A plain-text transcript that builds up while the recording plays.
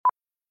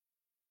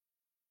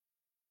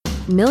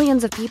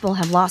Millions of people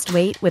have lost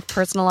weight with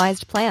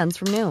personalized plans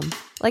from Noom.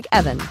 Like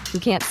Evan, who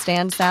can't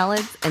stand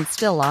salads and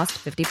still lost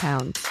 50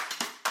 pounds.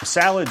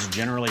 Salads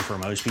generally for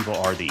most people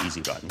are the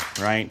easy button,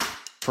 right?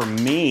 For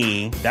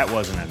me, that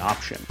wasn't an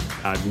option.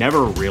 I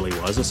never really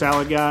was a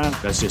salad guy.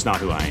 That's just not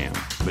who I am.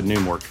 But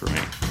Noom worked for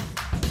me.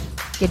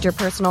 Get your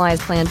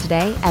personalized plan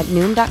today at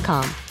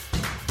Noom.com.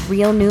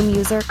 Real Noom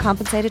user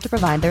compensated to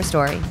provide their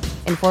story.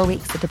 In 4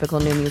 weeks, the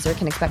typical Noom user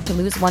can expect to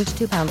lose 1 to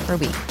 2 pounds per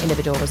week.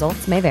 Individual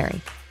results may vary.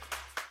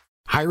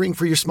 Hiring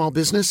for your small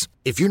business?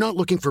 If you're not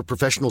looking for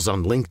professionals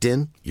on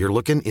LinkedIn, you're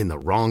looking in the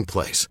wrong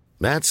place.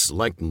 That's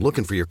like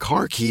looking for your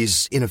car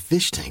keys in a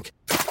fish tank.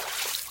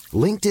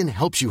 LinkedIn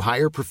helps you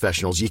hire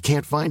professionals you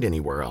can't find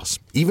anywhere else,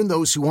 even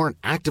those who aren't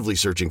actively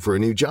searching for a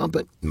new job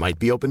but might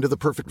be open to the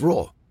perfect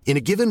role. In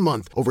a given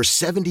month, over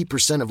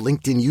 70% of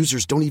LinkedIn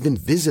users don't even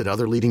visit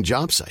other leading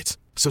job sites.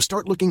 So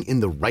start looking in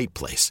the right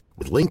place.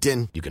 With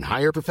LinkedIn, you can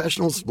hire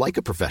professionals like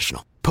a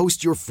professional.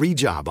 Post your free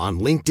job on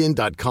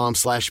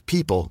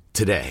linkedin.com/people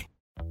today.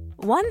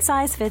 One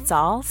size fits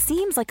all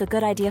seems like a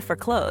good idea for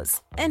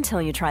clothes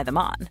until you try them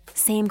on.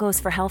 Same goes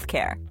for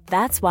healthcare.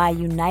 That's why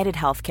United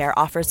Healthcare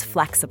offers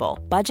flexible,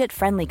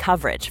 budget-friendly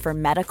coverage for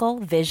medical,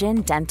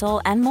 vision,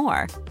 dental, and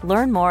more.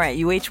 Learn more at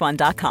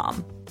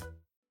uh1.com.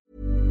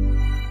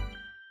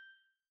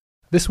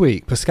 This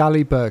week,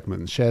 Pascalle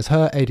Bergmans shares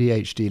her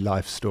ADHD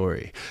life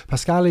story.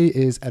 Pascalle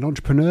is an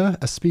entrepreneur,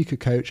 a speaker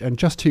coach, and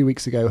just 2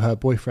 weeks ago, her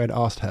boyfriend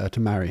asked her to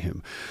marry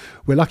him.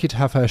 We're lucky to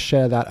have her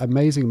share that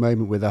amazing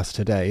moment with us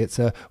today. It's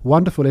a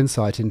wonderful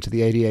insight into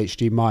the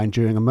ADHD mind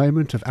during a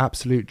moment of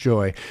absolute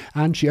joy,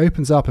 and she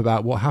opens up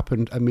about what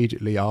happened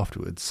immediately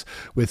afterwards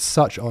with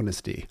such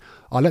honesty.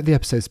 I'll let the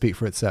episode speak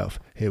for itself.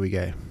 Here we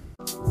go.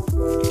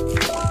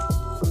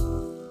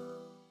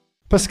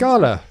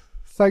 Pascalle,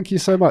 thank you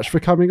so much for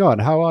coming on.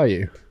 How are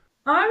you?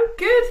 I'm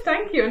good,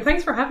 thank you, and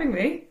thanks for having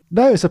me.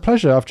 No, it's a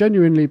pleasure. I've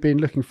genuinely been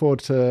looking forward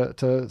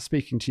to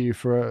speaking to you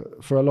for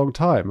a long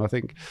time. I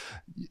think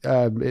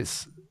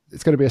it's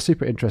going to be a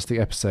super interesting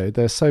episode.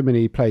 There's so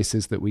many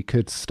places that we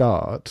could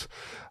start.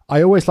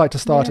 I always like to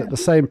start at the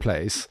same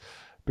place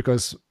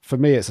because for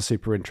me it's a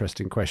super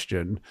interesting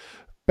question.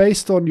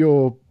 Based on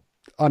your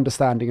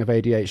understanding of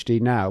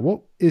ADHD now,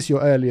 what is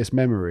your earliest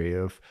memory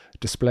of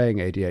displaying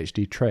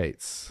ADHD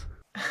traits?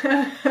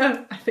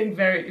 I think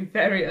very,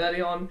 very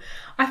early on.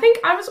 I think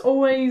I was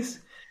always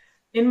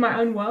in my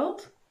own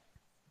world.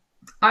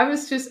 I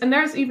was just, and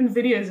there's even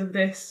videos of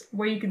this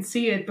where you can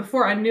see it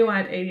before I knew I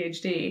had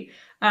ADHD.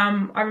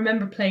 I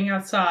remember playing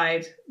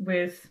outside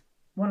with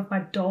one of my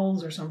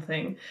dolls or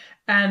something,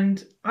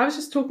 and I was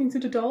just talking to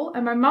the doll,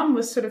 and my mum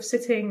was sort of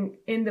sitting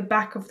in the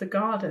back of the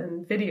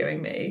garden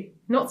videoing me,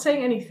 not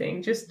saying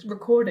anything, just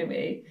recording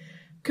me.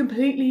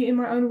 Completely in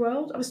my own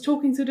world. I was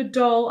talking to the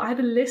doll. I had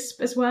a lisp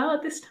as well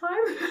at this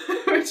time,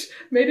 which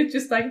made it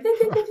just like,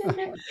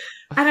 and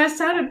I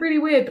sounded really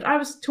weird, but I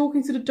was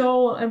talking to the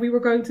doll and we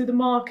were going to the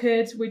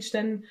market, which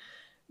then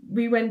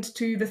we went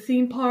to the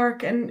theme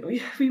park and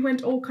we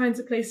went all kinds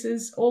of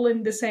places, all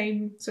in the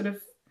same sort of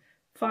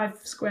 5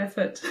 square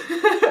foot.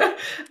 But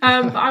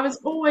I was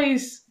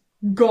always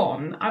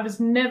gone. I was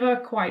never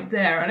quite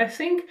there. And I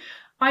think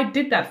I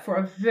did that for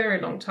a very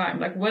long time.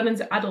 Like well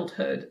into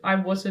adulthood, I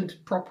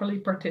wasn't properly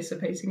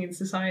participating in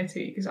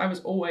society because I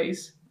was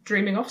always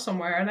dreaming off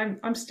somewhere. And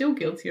I'm still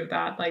guilty of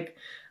that. Like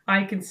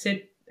I can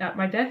sit at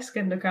my desk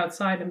and look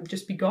outside and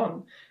just be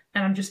gone.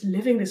 And I'm just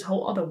living this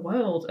whole other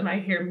world. And I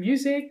hear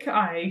music,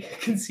 I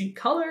can see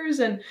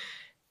colors, and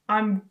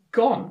I'm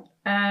gone.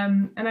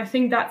 And I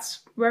think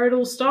that's where it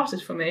all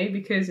started for me.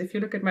 Because if you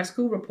look at my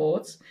school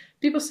reports,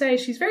 people say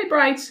she's very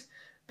bright,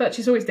 but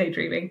she's always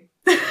daydreaming.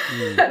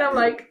 And I'm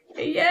like,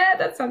 yeah,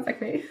 that sounds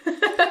like me.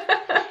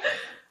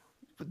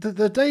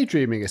 The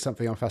daydreaming is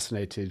something I'm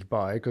fascinated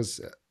by because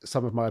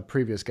some of my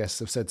previous guests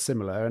have said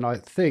similar, and I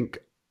think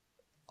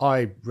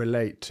I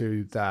relate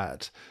to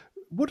that.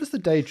 What does the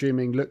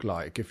daydreaming look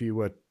like if you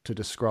were to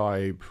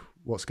describe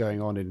what's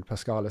going on in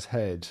Pascalle's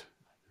head?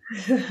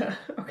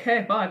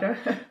 Okay, well,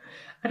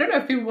 I don't know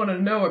if people want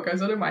to know what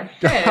goes on in my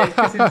head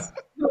because it's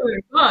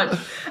really much.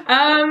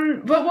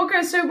 But what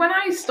goes, so when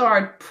I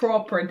start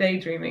proper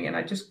daydreaming and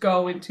I just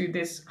go into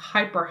this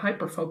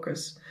hyper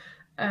focus,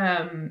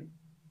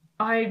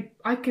 I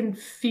can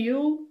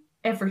feel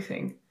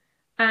everything.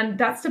 And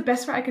that's the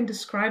best way I can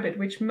describe it,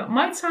 which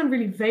might sound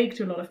really vague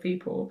to a lot of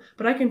people,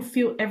 but I can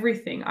feel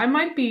everything. I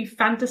might be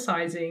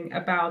fantasizing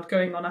about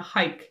going on a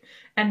hike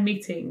and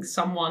meeting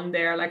someone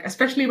there, like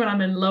especially when I'm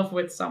in love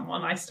with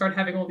someone, I start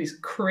having all these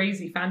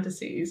crazy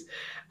fantasies.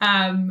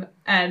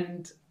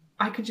 And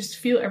I can just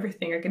feel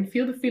everything. I can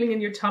feel the feeling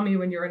in your tummy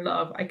when you're in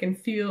love. I can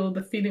feel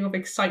the feeling of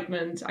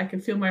excitement. I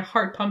can feel my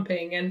heart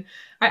pumping. And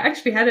I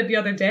actually had it the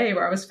other day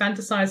where I was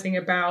fantasizing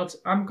about,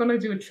 I'm going to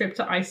do a trip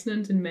to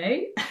Iceland in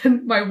May.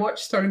 And my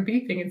watch started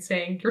beeping and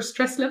saying, your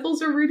stress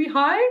levels are really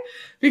high.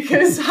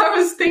 Because I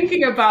was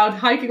thinking about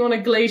hiking on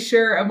a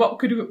glacier and what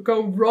could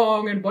go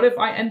wrong. And what if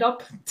I end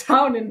up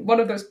down in one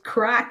of those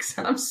cracks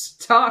and I'm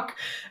stuck?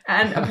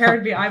 And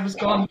apparently I was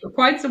gone for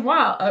quite some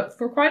while,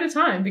 for quite a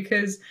time,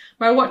 because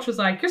my watch was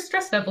like, your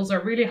stress levels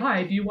are really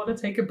high. Do you want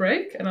to take a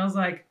break? And I was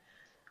like,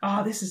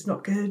 oh, this is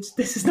not good.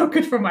 This is not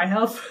good for my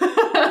health.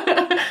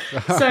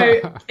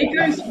 So it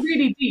goes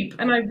really deep.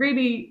 And I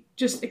really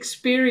just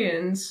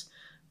experience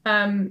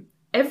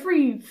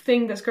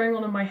everything that's going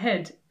on in my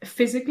head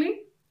physically.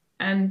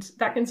 And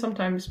that can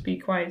sometimes be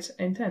quite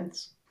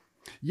intense.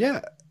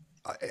 Yeah,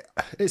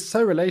 it's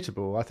so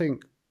relatable. I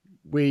think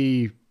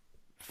we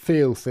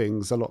feel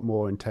things a lot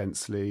more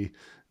intensely.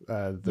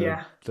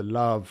 The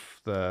love,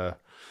 the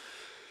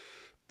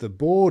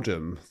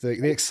boredom,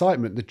 the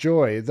excitement, the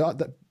joy,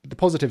 the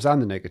positives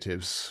and the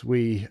negatives.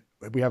 We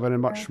have a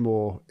much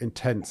more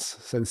intense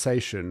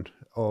sensation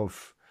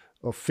of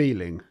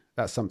feeling.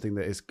 That's something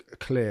that is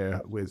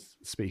clear with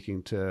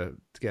speaking to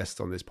guests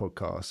on this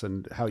podcast,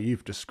 and how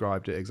you've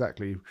described it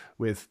exactly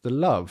with the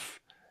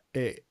love.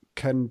 It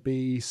can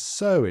be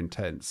so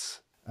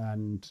intense,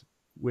 and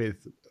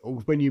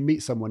when you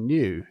meet someone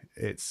new,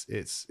 it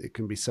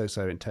can be so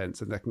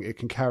intense, and it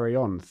can carry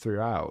on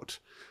throughout.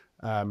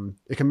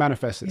 It can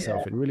manifest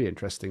itself in really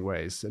interesting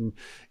ways. And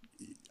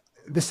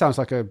this sounds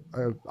like I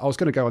was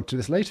going to go on to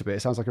this later, but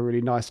it sounds like a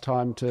really nice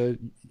time to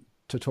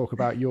talk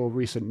about your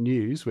recent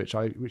news, which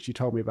you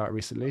told me about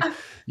recently.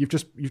 You've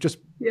just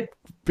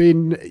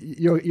been,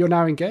 you're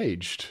now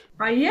engaged.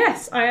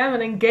 Yes, I am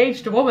an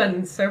engaged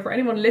woman. So for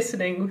anyone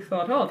listening who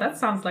thought, oh, that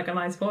sounds like a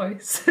nice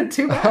voice,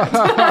 too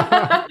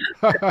bad.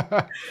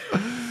 I've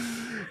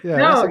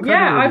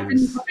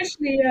been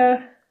officially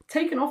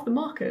taken off the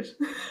market.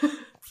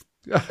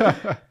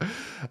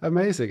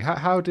 Amazing.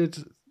 How did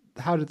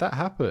that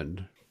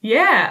happen? We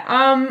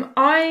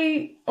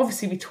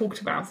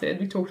talked about it.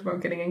 We talked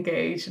about getting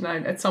engaged,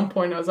 and at some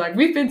point I was like,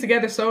 we've been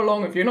together so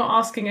long, if you're not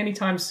asking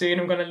anytime soon,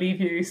 I'm going to leave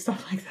you,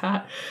 stuff like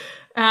that.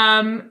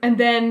 And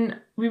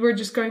then we were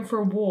just going for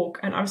a walk,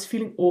 and I was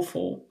feeling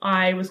awful.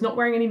 I was not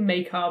wearing any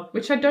makeup,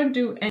 which I don't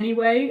do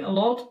anyway a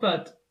lot,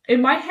 but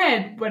in my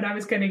head, when I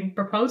was getting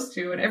proposed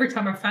to, and every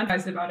time I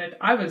fantasized about it,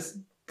 I was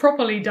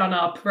properly done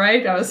up,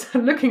 right? I was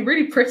looking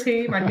really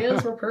pretty. My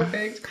nails were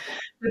perfect.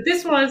 But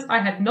this was, I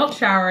had not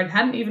showered,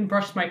 hadn't even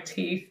brushed my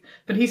teeth.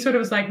 But he sort of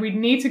was like, we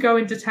need to go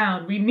into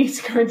town. We need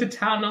to go into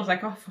town. And I was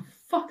like, oh, for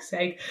fuck's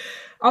sake.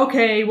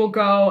 Okay, we'll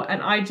go.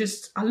 And I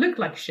looked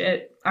like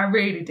shit. I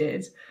really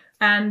did.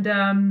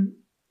 And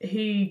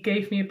he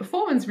gave me a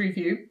performance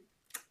review.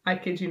 I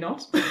kid you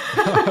not.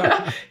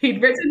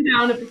 He'd written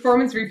down a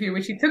performance review,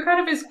 which he took out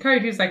of his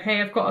code. He was like,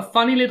 hey, I've got a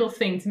funny little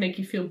thing to make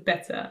you feel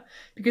better.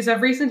 Because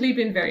I've recently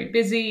been very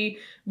busy,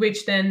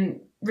 which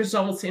then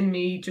results in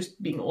me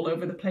just being all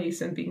over the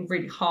place and being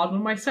really hard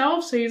on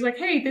myself. So he's like,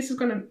 hey, this is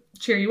going to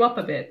cheer you up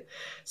a bit.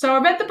 So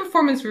I read the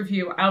performance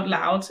review out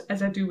loud,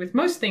 as I do with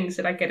most things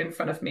that I get in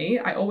front of me.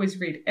 I always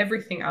read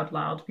everything out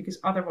loud because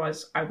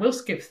otherwise I will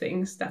skip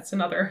things. That's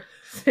another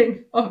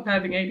thing of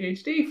having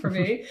ADHD for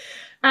me.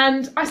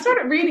 And I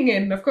started reading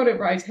it, and I've got it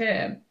right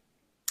here.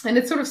 And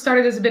it sort of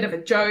started as a bit of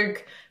a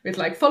joke with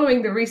like,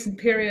 following the recent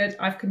period,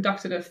 I've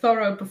conducted a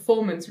thorough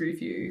performance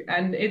review.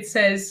 And it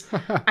says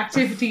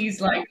activities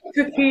like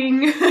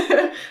cooking,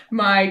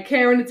 my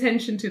care and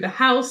attention to the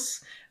house,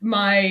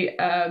 my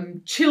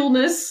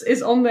chillness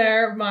is on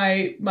there,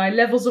 my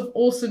levels of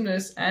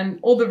awesomeness, and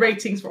all the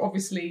ratings were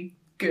obviously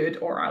good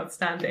or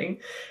outstanding.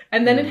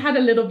 And then it had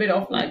a little bit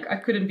of like, I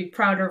couldn't be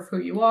prouder of who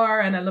you are,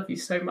 and I love you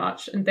so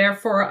much, and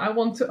therefore I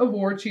want to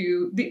award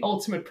you the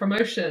ultimate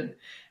promotion.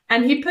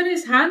 And he put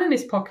his hand in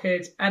his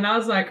pocket, and I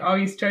was like, oh,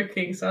 he's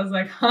joking. So I was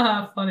like,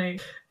 haha, funny.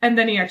 And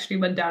then he actually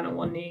went down on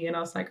one knee, and I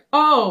was like,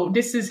 oh,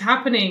 this is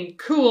happening.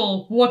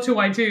 Cool. What do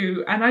I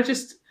do? And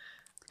it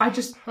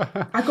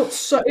got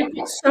so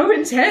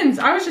intense.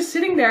 I was just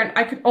sitting there, and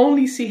I could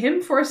only see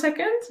him for a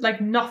second,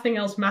 like nothing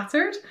else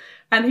mattered.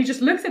 And he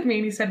just looked at me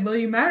and he said, will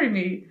you marry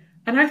me?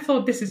 And I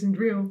thought, this isn't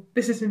real.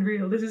 This isn't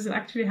real. This isn't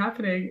actually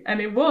happening.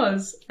 And it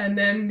was. And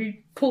then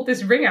he pulled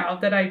this ring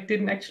out that I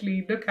didn't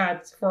actually look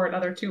at for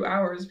another 2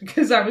 hours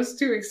because I was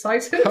too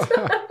excited.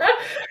 So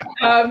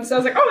I was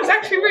like, oh, it's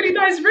actually a really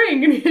nice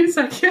ring. And he's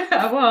like,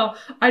 yeah, well,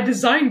 I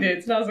designed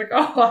it. And I was like,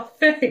 oh,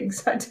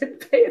 thanks. I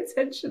didn't pay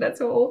attention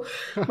at all.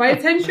 My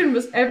attention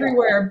was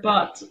everywhere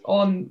but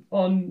on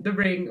the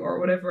ring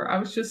or whatever. I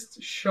was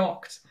just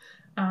shocked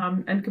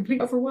and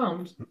completely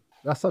overwhelmed.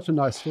 That's such a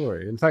nice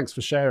story. And thanks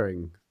for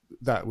sharing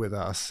that with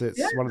us.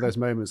 It's one of those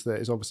moments that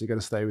is obviously going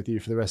to stay with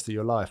you for the rest of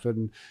your life.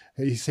 And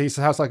he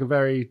sounds like a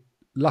very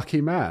lucky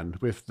man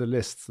with the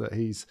lists that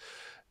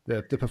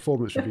the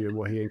performance review and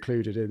what he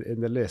included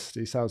in the list.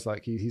 He sounds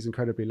like he's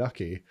incredibly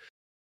lucky.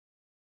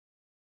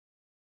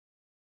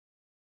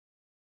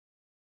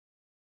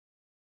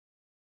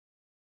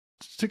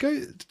 To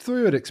go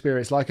through an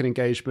experience like an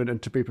engagement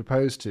and to be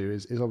proposed to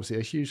is obviously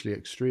a hugely,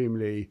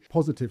 extremely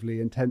positively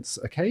intense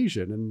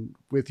occasion. And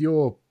with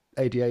your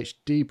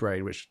ADHD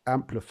brain, which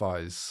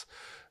amplifies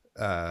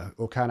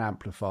or can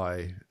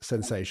amplify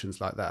sensations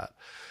like that,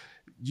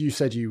 you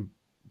said you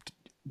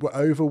were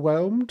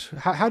overwhelmed.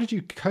 How did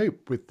you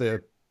cope with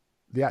the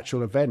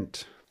actual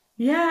event?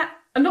 Yeah,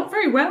 not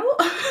very well.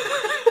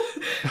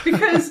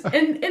 Because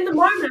in the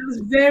moment I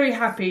was very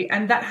happy,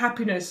 and that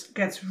happiness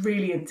gets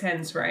really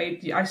intense,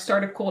 right? I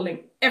started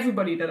calling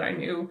everybody that I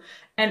knew,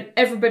 and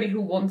everybody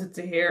who wanted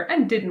to hear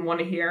and didn't want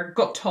to hear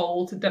got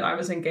told that I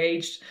was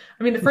engaged.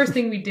 I mean, the first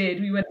thing we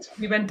did,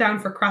 we went down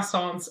for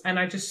croissants, and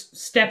I just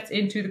stepped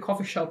into the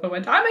coffee shop and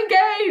went, "I'm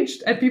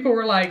engaged," and people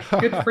were like,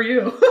 "Good for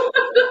you,"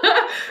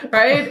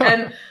 right?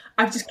 And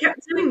I just kept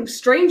telling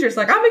strangers,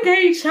 like, "I'm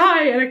engaged,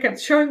 hi," and I kept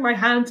showing my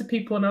hand to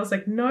people, and I was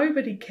like,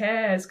 nobody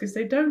cares because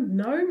they don't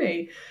know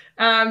me.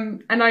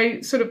 And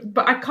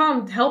but I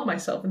can't help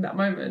myself in that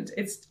moment.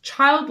 It's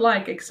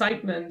childlike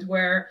excitement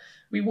where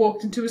we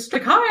walked into a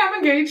street, "Hi,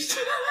 I'm engaged,"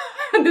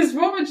 and this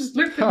woman just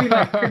looked at me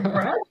like,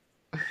 "Congrats."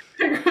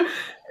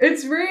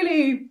 It's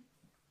really,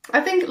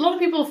 I think a lot of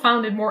people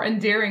found it more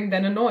endearing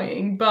than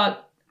annoying,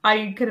 but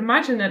I can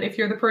imagine that if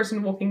you're the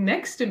person walking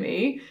next to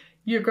me,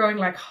 you're going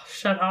like, "Oh,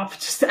 shut up,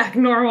 just act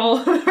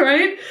normal,"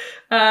 right?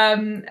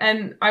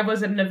 And I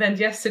was at an event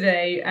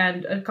yesterday,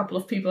 and a couple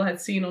of people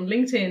had seen on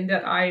LinkedIn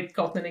that I'd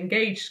gotten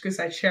engaged because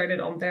I shared it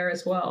on there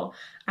as well.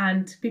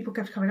 And people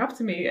kept coming up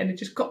to me, and it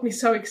just got me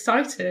so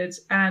excited.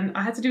 And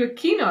I had to do a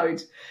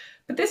keynote.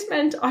 But this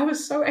meant I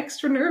was so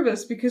extra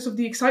nervous because of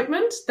the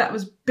excitement that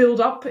was built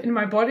up in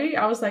my body.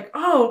 I was like,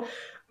 oh,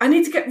 I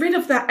need to get rid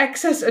of that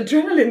excess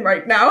adrenaline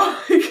right now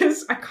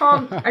because I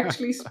can't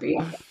actually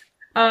speak.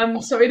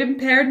 So it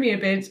impaired me a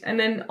bit. And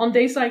then on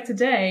days like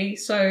today,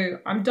 so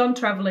I'm done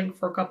traveling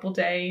for a couple of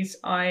days.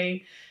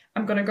 I'm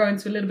going to go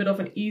into a little bit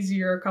of an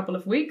easier couple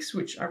of weeks,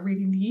 which I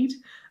really need.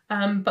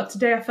 But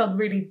today I felt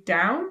really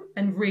down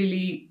and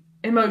really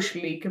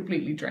emotionally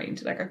completely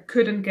drained. Like I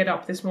couldn't get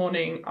up this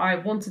morning. I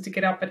wanted to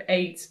get up at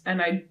 8 and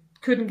I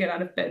couldn't get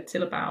out of bed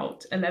till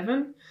about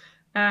 11.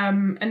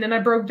 And then I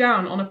broke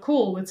down on a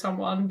call with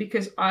someone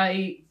because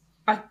I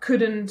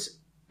couldn't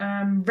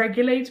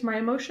regulate my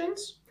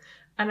emotions.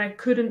 And I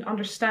couldn't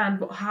understand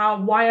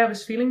why I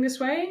was feeling this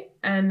way.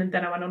 And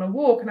then I went on a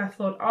walk and I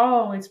thought,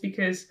 oh, it's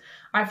because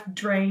I've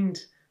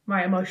drained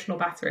my emotional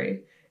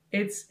battery.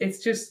 It's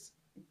just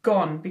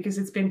gone because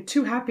it's been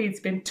too happy.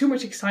 It's been too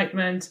much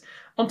excitement.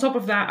 On top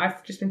of that,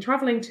 I've just been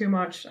traveling too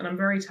much and I'm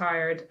very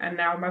tired. And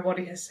now my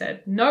body has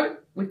said, no,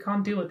 we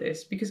can't deal with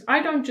this because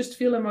I don't just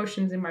feel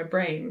emotions in my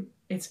brain.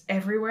 It's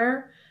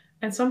everywhere.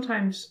 And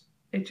sometimes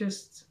it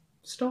just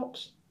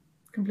stops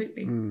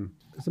completely.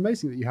 It's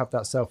amazing that you have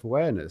that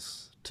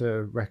self-awareness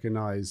to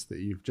recognize that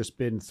you've just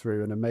been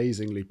through an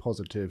amazingly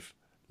positive,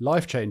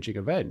 life-changing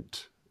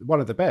event. One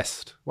of the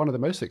best, one of the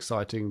most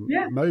exciting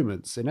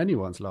moments in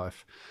anyone's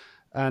life.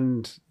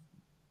 And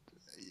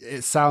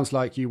it sounds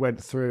like you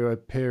went through a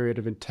period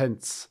of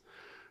intenseness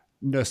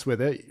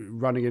with it,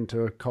 running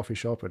into a coffee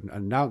shop and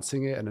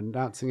announcing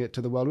it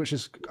to the world, which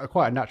is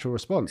quite a natural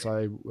response.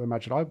 I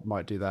imagine I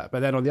might do that. But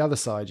then on the other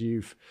side,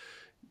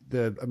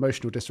 the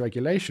emotional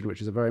dysregulation,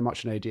 which is a very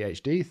much an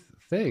ADHD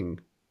thing,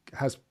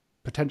 has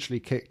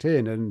potentially kicked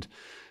in,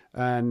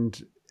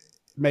 and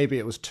maybe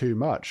it was too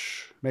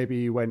much. Maybe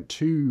you went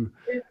too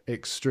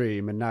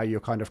extreme, and now you're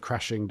kind of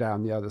crashing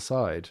down the other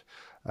side.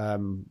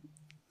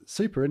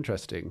 Super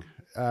interesting.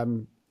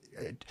 Do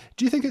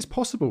you think it's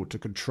possible to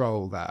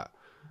control that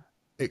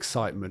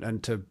excitement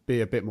and to be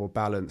a bit more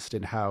balanced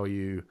in how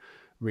you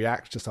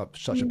react to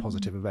such a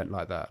positive event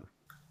like that?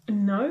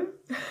 No,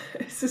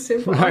 it's a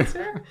simple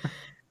answer.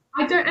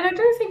 I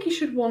don't think you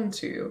should want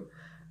to,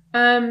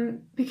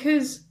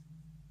 because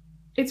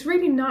it's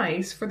really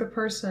nice for the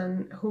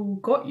person who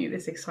got you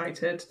this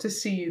excited to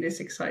see you this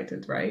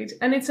excited, right?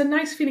 And it's a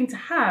nice feeling to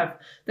have.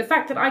 The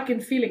fact that I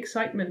can feel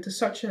excitement to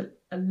such a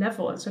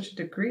level and such a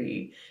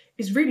degree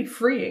is really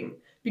freeing,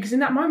 because in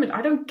that moment,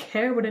 I don't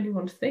care what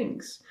anyone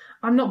thinks.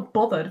 I'm not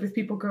bothered with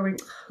people going,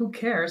 who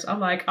cares? I'm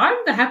like, I'm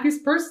the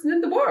happiest person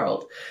in the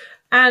world.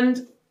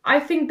 And I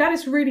think that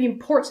is really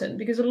important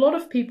because a lot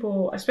of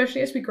people,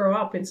 especially as we grow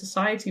up in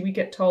society, we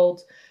get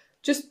told,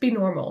 just be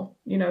normal,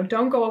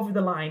 don't go over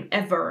the line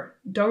ever.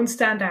 Don't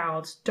stand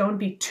out. Don't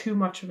be too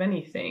much of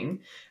anything.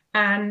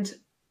 And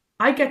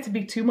I get to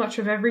be too much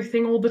of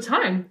everything all the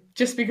time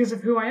just because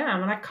of who I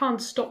am. And I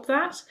can't stop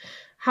that.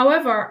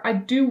 However, I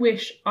do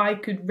wish I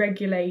could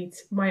regulate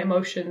my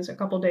emotions a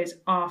couple of days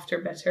after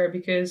better,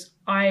 because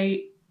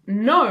I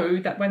know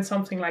that when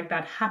something like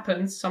that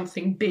happens,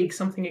 something big,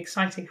 something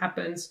exciting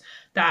happens,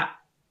 that,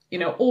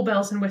 all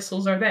bells and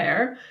whistles are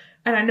there.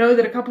 And I know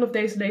that a couple of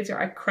days later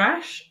I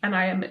crash and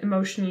I am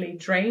emotionally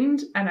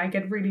drained and I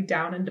get really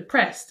down and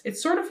depressed.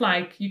 It's sort of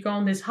like you go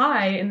on this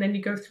high and then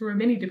you go through a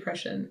mini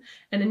depression,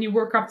 and then you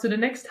work up to the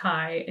next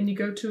high and you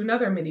go to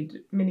another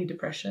mini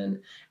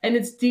depression. And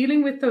it's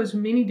dealing with those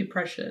mini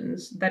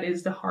depressions that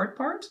is the hard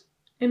part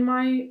in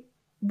my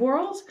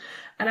world.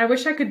 And I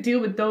wish I could deal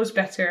with those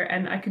better,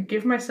 and I could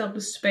give myself the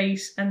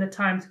space and the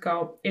time to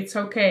go, it's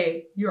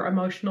okay, your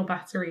emotional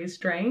battery is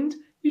drained.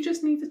 You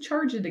just need to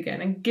charge it again,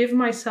 and give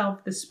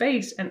myself the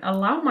space and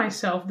allow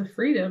myself the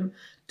freedom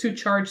to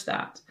charge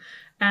that.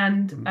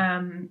 And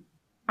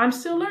I'm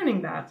still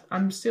learning that.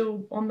 I'm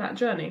still on that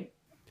journey.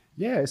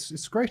 Yeah,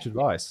 it's great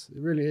advice.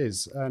 It really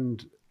is.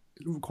 And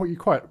what you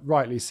quite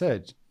rightly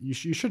said, you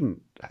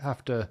shouldn't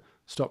have to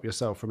stop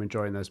yourself from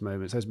enjoying those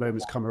moments. Those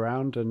moments come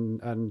around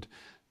and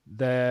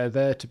they're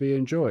there to be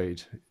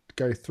enjoyed.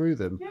 Go through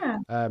them. Yeah.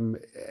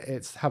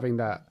 It's having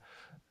that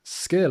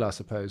skill, I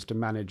suppose, to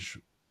manage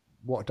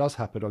what does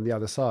happen on the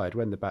other side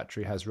when the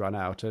battery has run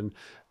out. And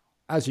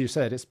as you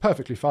said, it's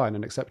perfectly fine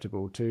and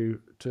acceptable to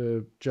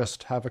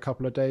just have a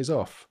couple of days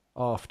off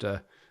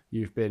after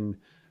you've been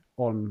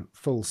on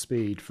full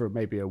speed for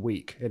maybe a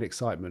week in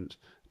excitement,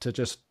 to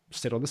just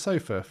sit on the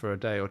sofa for a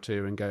day or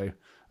two and go,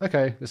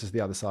 okay, this is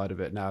the other side of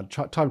it now.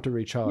 Time to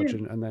recharge,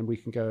 and then we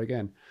can go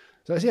again.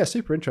 So it's,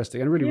 super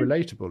interesting and really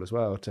relatable as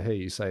well to hear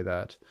you say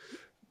that.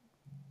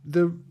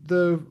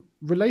 The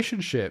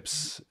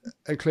relationships,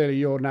 and clearly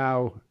you're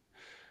now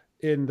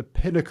in the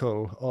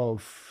pinnacle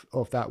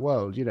of that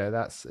world.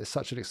 It's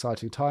such an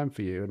exciting time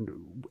for you. And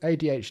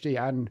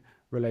ADHD and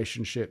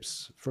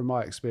relationships, from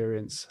my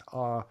experience,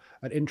 are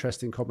an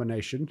interesting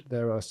combination.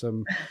 There are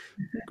some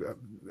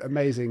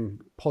amazing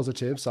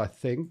positives, I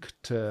think,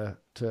 to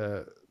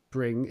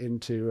bring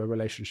into a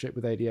relationship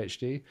with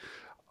ADHD.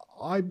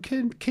 I'm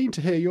keen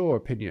to hear your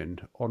opinion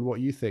on what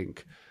you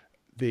think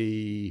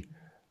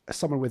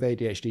someone with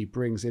ADHD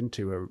brings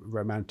into a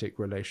romantic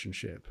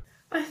relationship.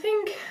 I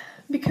think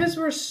because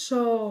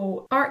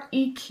our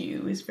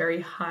EQ is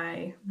very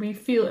high, we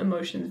feel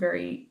emotions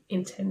very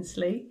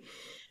intensely.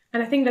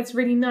 And I think that's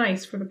really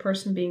nice for the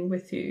person being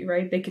with you,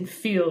 right? They can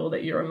feel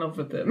that you're in love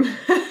with them.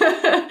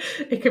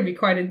 It can be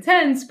quite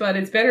intense, but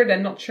it's better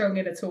than not showing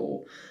it at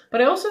all.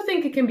 But I also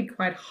think it can be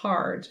quite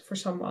hard for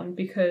someone,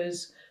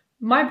 because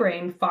my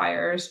brain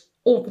fires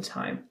all the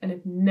time and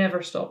it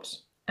never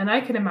stops. And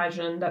I can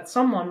imagine that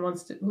someone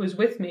who's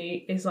with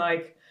me is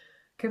like,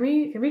 can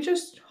we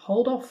just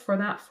hold off for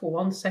that for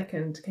 1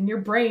 second? Can your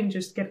brain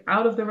just get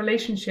out of the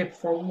relationship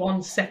for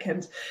 1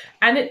 second?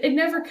 And it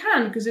never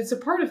can, because it's a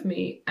part of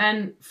me.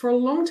 And for a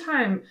long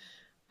time,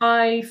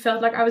 I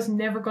felt like I was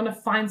never going to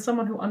find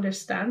someone who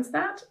understands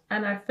that.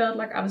 And I felt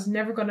like I was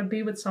never going to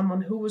be with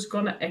someone who was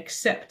going to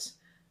accept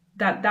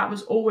that that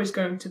was always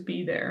going to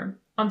be there,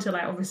 until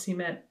I obviously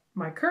met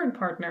my current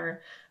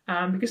partner.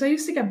 Because I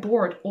used to get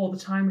bored all the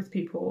time with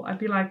people. I'd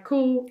be like,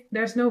 cool,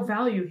 there's no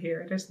value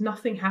here. There's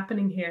nothing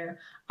happening here.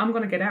 I'm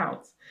going to get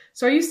out.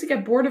 So I used to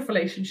get bored of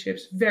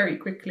relationships very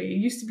quickly. It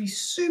used to be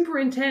super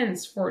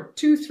intense for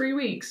 2-3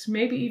 weeks,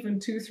 maybe even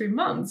 2-3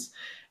 months.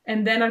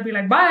 And then I'd be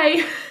like,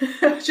 bye,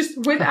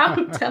 just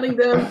without telling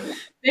them.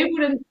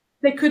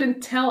 They couldn't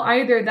tell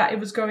either that it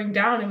was going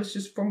down. It was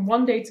just from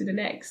one day to the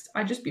next.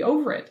 I'd just be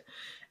over it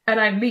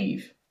and I'd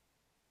leave.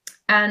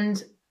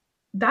 And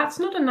that's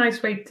not a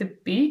nice way to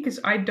be, because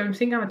I don't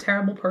think I'm a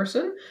terrible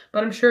person,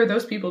 but I'm sure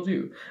those people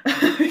do,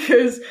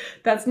 because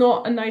that's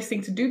not a nice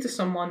thing to do to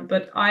someone.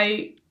 But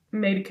I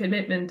made a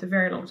commitment a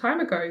very long time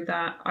ago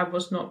that I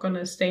was not going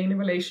to stay in a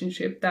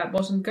relationship that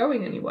wasn't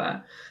going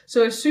anywhere.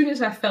 So as soon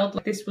as I felt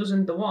like this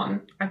wasn't the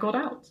one, I got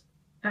out.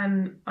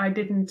 And I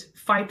didn't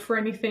fight for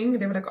anything.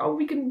 They were like, oh,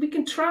 we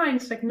can try.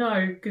 And it's like,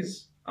 no,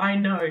 because I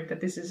know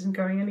that this isn't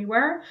going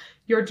anywhere.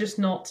 You're just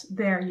not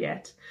there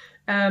yet.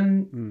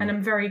 And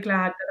I'm very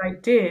glad that I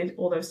did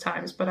all those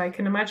times, but I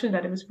can imagine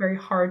that it was very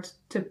hard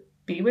to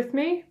be with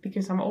me,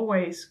 because I'm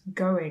always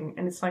going,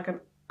 and it's like a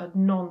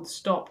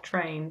non-stop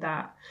train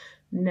that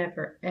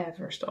never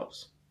ever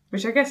stops,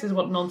 which I guess is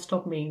what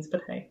non-stop means,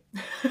 but hey.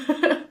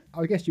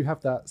 I guess you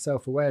have that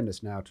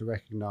self-awareness now to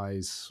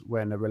recognize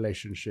when a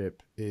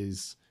relationship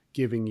is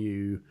giving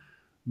you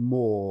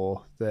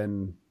more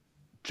than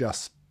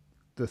just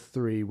the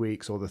 3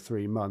 weeks or the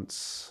 3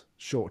 months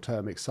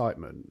short-term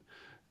excitement.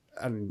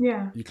 And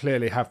you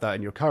clearly have that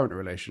in your current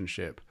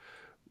relationship.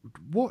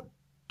 What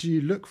do you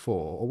look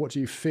for, or what do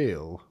you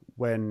feel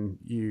when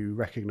you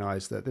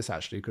recognize that this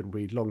actually could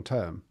be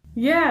long-term?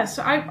 Yeah,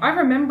 so I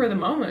remember the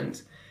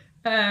moment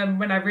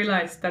when I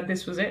realized that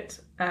this was it.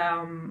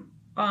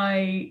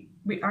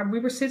 We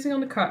were sitting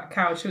on the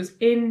couch. It was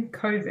in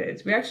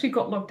COVID. We actually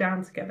got locked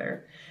down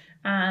together,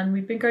 and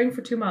we'd been going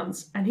for 2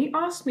 months. And he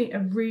asked me a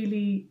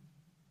really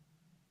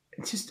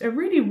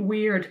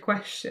weird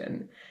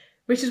question,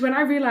 which is when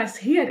I realized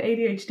he had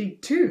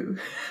ADHD too.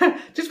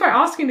 Just by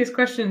asking this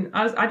question,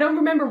 I don't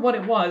remember what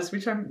it was,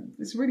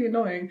 it's really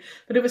annoying,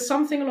 but it was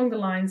something along the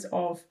lines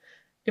of,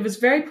 it was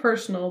very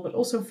personal, but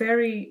also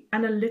very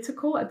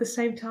analytical at the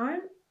same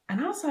time.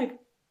 And I was like,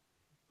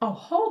 oh,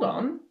 hold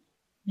on,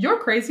 you're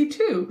crazy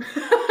too.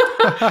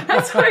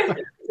 That's what I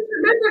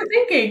remember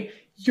thinking.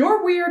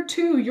 You're weird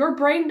too. Your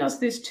brain does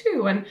this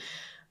too. And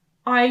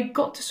I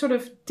got to sort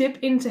of dip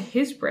into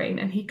his brain,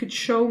 and he could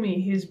show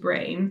me his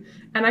brain,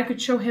 and I could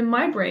show him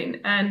my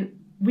brain, and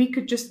we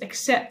could just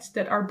accept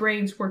that our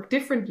brains work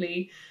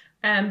differently,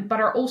 but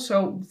are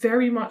also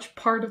very much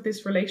part of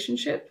this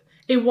relationship.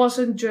 It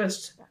wasn't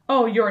just,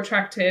 oh, you're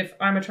attractive,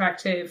 I'm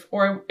attractive,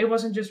 or it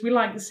wasn't just, we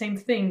like the same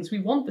things,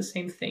 we want the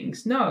same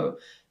things. No,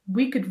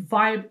 we could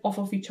vibe off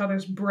of each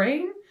other's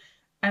brain,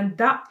 and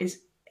that is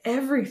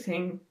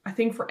everything. I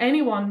think for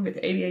anyone with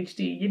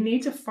ADHD, you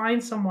need to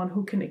find someone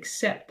who can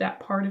accept that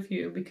part of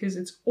you, because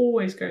it's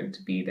always going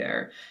to be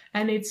there.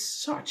 And it's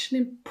such an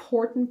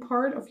important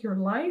part of your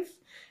life.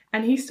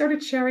 And he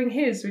started sharing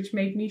his, which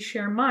made me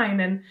share mine.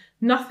 And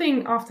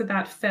nothing after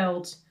that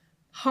felt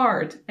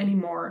hard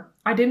anymore.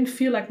 I didn't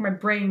feel like my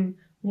brain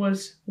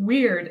was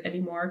weird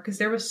anymore, because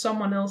there was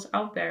someone else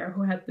out there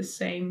who had the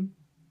same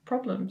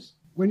problems.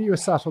 When you were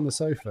sat on the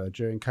sofa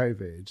during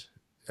COVID,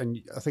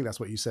 and I think that's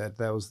what you said,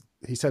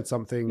 he said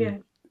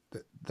something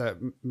that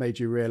made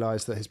you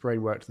realise that his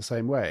brain worked the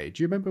same way.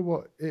 Do you remember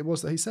what it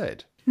was that he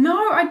said?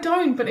 No, I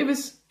don't, but it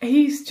was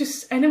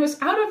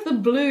out of the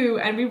blue,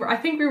 and I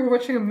think we were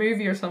watching a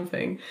movie or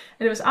something,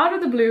 and it was out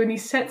of the blue, and he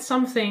said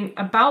something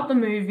about the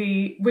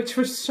movie, which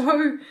was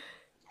so,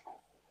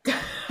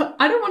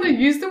 I don't want to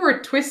use the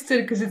word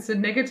twisted because it's a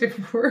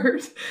negative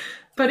word,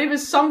 but it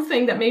was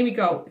something that made me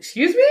go,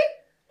 excuse me?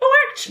 Oh,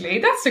 actually,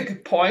 that's a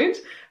good point.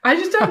 I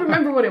just don't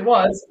remember what it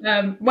was.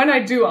 When I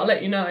do, I'll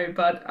let you know.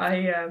 But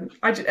I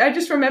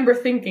just remember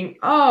thinking,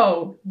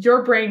 oh,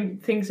 your brain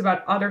thinks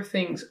about other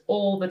things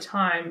all the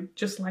time,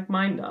 just like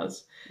mine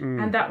does.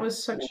 And that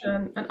was such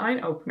an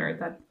eye-opener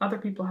that other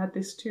people had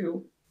this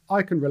too.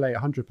 I can relate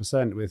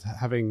 100% with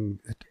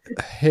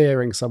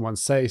hearing someone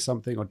say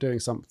something or doing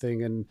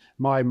something, and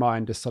my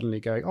mind is suddenly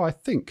going, oh, I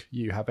think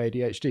you have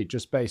ADHD,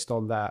 just based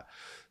on that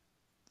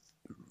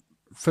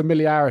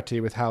familiarity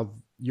with how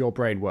your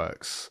brain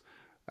works.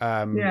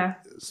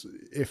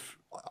 If,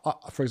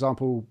 for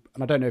example,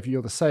 and I don't know if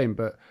you're the same,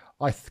 but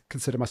I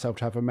consider myself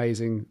to have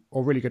amazing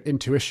or really good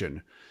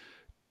intuition.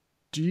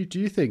 Do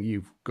you think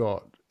you've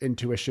got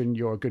intuition?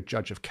 You're a good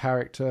judge of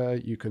character.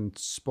 You can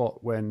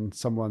spot when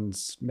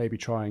someone's maybe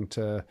trying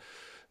to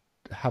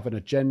have an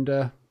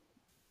agenda.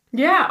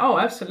 Yeah. Oh,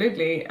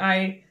 absolutely.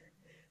 A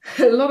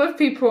lot of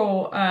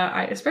people,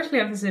 I especially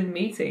have this in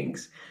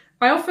meetings,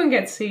 I often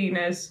get seen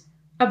as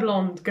a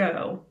blonde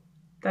girl.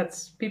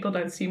 People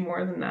don't see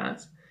more than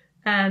that.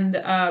 And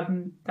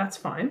that's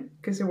fine,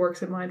 because it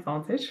works in my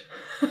advantage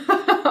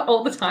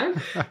all the time.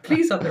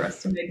 Please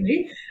underestimate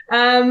me.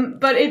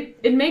 But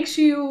it makes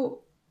you,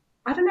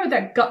 I don't know,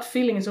 that gut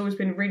feeling has always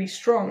been really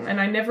strong.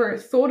 And I never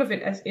thought of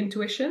it as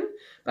intuition.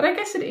 But I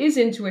guess it is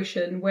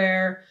intuition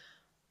where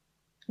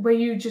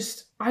you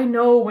just, I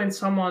know when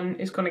someone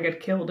is going to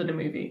get killed in a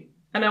movie.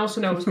 And I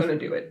also know who's going to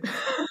do it.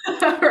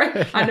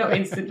 Right? I know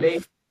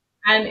instantly.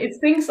 And it's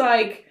things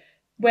like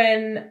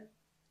when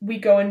we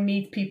go and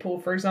meet people,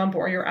 for example,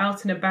 or you're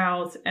out and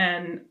about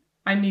and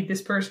I meet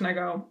this person, I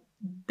go,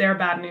 they're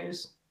bad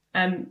news.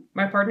 And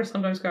my partner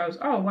sometimes goes,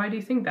 oh, why do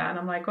you think that? And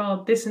I'm like,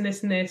 well, this and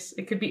this and this.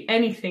 It could be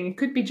anything. It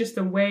could be just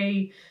the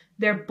way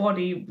their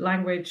body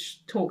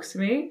language talks to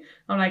me.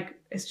 I'm like,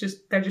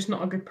 they're just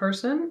not a good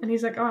person. And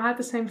he's like, oh, I had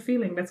the same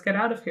feeling. Let's get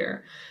out of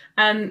here.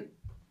 And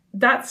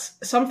that's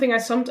something I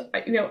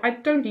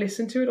don't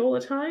listen to it all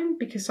the time,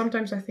 because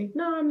sometimes I think,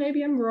 no,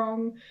 maybe I'm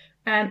wrong.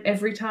 And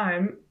every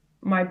time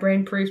my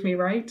brain proves me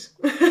right.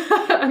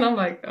 And I'm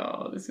like,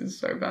 oh, this is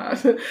so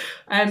bad.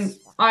 And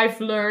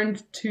I've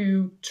learned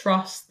to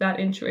trust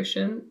that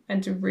intuition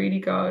and to really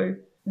go,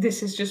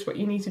 this is just what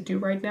you need to do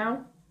right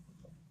now.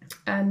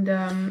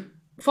 And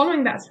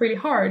following that's really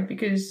hard,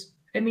 because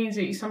it means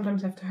that you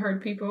sometimes have to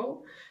hurt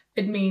people.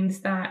 It means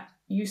that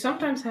you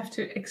sometimes have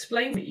to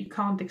explain that you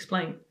can't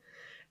explain.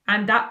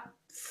 And that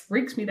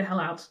freaks me the hell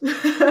out.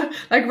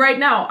 Like right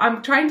now,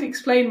 I'm trying to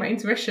explain my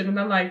intuition and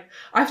I'm like,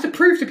 I have to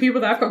prove to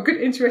people that I've got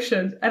good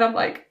intuition. And I'm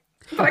like,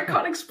 but I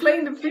can't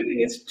explain the feeling.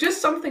 It's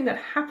just something that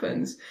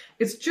happens.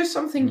 It's just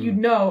something you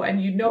know,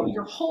 and you know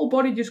your whole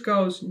body just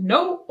goes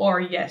no or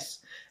yes.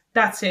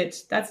 That's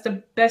it. That's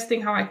the best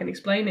thing how I can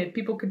explain it.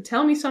 People can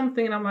tell me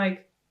something and I'm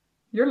like,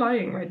 you're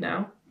lying right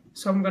now.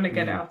 So I'm going to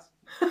get out.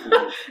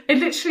 It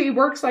literally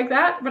works like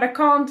that, but I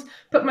can't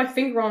put my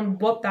finger on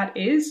what that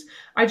is.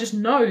 I just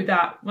know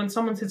that when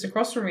someone sits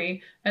across from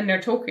me and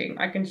they're talking,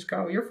 I can just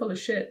go, you're full of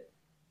shit.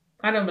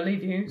 I don't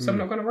believe you, so I'm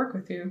not going to work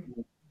with you.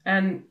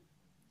 And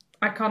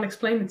I can't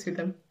explain it to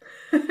them.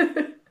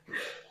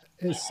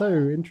 It's so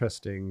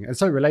interesting and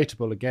so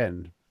relatable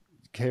again,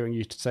 hearing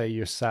you say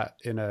you're sat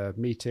in a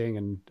meeting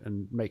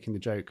and making the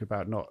joke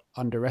about not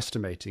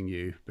underestimating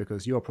you,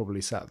 because you're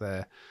probably sat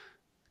there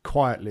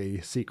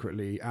quietly,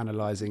 secretly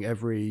analysing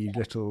every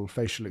little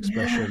facial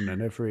expression and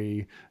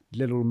every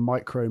little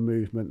micro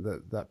movement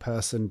that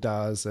person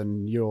does,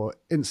 and you're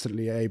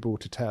instantly able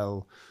to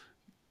tell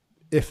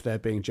if they're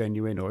being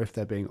genuine or if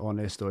they're being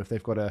honest or if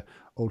they've got a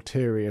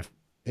ulterior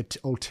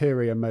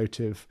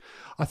motive.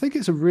 I think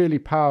it's a really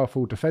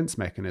powerful defense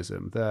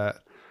mechanism that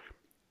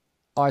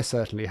I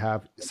certainly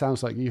have. It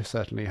sounds like you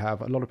certainly have.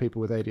 A lot of people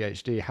with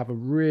ADHD have a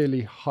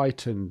really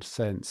heightened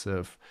sense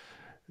of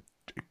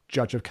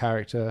judge of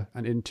character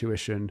and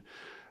intuition.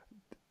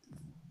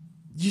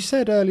 You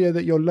said earlier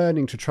that you're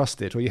learning to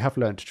trust it, or you have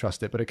learned to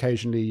trust it, but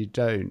occasionally you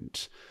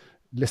don't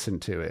listen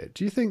to it.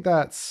 Do you think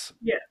that's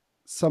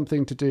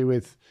something to do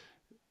with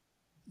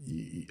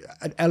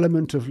an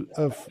element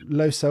of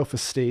low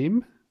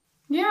self-esteem?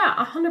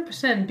 Yeah,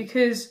 100%.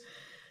 Because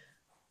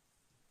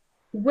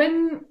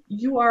when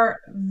you are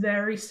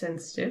very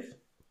sensitive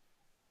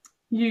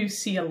you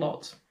see a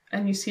lot,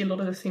 and you see a lot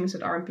of the things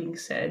that aren't being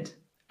said.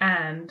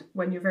 And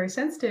when you're very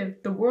sensitive,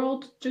 the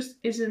world just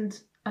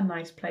isn't a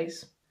nice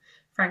place,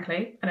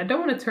 frankly. And I don't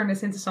want to turn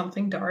this into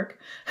something dark,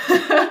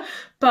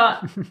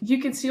 but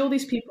you can see all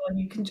these people,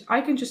 and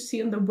I can just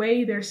see on the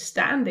way they're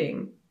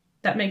standing,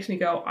 that makes me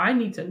go, I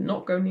need to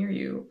not go near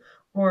you,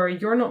 or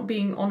you're not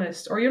being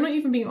honest, or you're not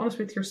even being honest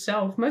with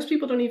yourself. Most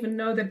people don't even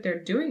know that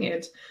they're doing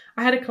it.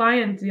 I had a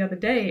client the other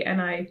day,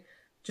 and I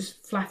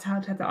just flat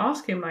out had to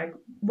ask him, like,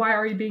 why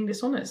are you being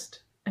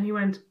dishonest? And he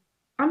went,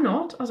 I'm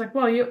not. I was like,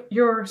 well,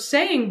 you're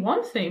saying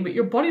one thing, but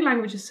your body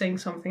language is saying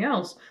something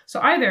else. So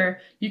either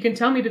you can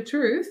tell me the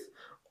truth,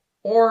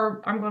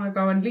 or I'm going to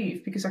go and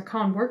leave, because I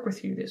can't work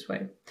with you this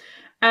way.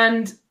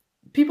 And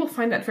people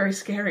find that very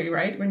scary,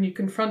 right? When you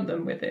confront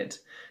them with it.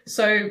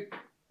 So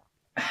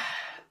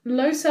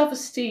low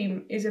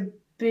self-esteem is a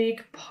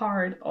big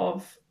part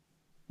of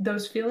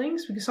those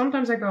feelings, because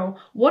sometimes I go,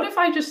 what if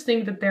I just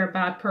think that they're a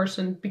bad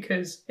person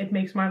because it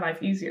makes my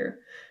life easier,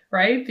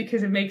 right?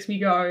 Because it makes me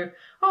go,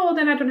 oh,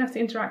 then I don't have to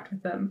interact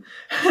with them.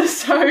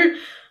 So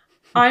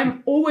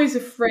I'm always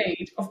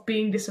afraid of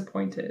being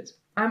disappointed.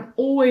 I'm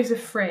always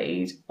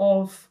afraid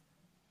of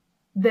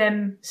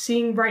them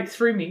seeing right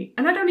through me.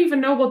 And I don't even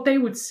know what they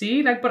would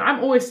see, like, but I'm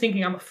always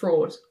thinking I'm a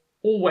fraud.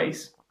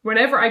 Always.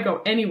 Whenever I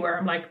go anywhere,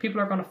 I'm like,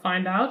 people are going to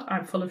find out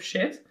I'm full of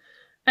shit.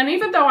 And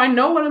even though I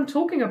know what I'm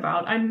talking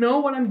about, I know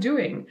what I'm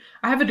doing,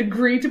 I have a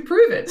degree to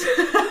prove it.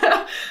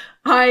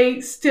 I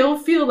still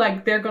feel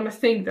like they're going to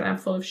think that I'm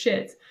full of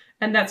shit.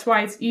 And that's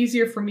why it's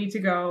easier for me to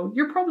go,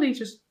 you're probably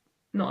just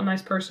not a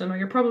nice person, or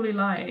you're probably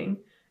lying.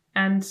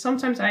 And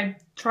sometimes I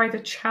try to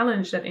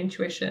challenge that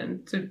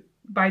intuition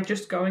by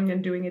just going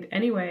and doing it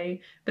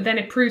anyway. But then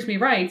it proves me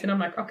right. And I'm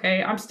like,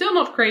 okay, I'm still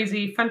not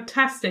crazy.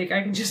 Fantastic.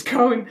 I can just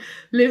go and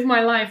live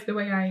my life the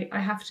way I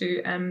have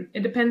to.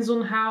 It depends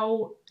on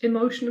how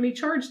emotionally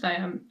charged I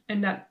am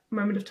in that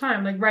moment of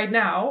time. Like right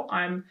now,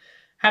 I'm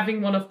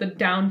having one of the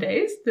down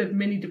days, the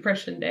mini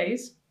depression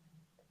days,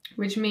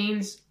 which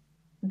means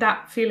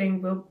that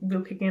feeling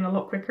will kick in a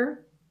lot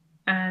quicker.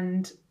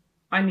 And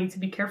I need to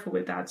be careful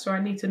with that. So I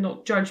need to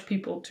not judge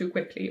people too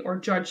quickly, or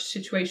judge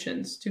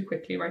situations too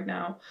quickly right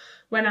now.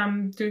 When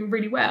I'm doing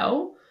really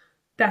well,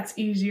 that's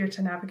easier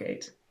to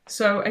navigate.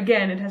 So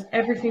again, it has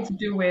everything to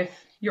do with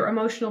your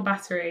emotional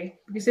battery,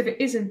 because if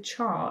it isn't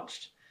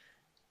charged,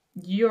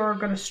 you're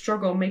going to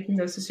struggle making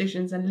those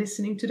decisions and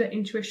listening to the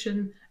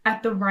intuition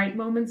at the right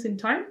moments in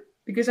time.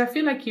 Because I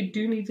feel like you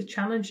do need to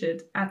challenge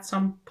it at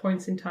some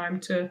points in time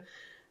to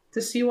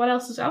see what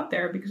else is out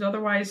there, because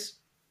otherwise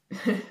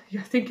I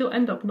think you'll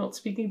end up not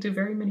speaking to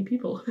very many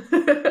people.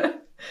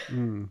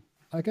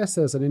 I guess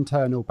there's an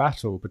internal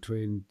battle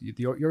between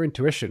your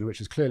intuition, which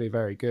is clearly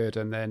very good,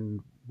 and then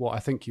what I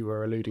think you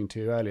were alluding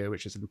to earlier,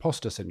 which is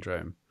imposter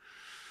syndrome.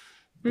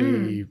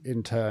 The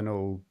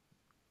internal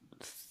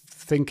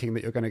thinking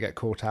that you're going to get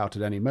caught out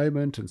at any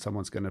moment, and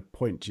someone's going to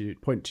point to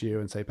you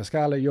and say,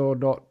 Pascalle, you're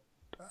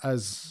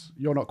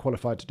not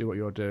qualified to do what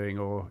you're doing,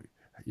 or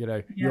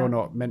you're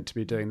not meant to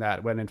be doing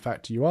that, when in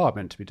fact you are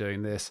meant to be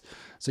doing this.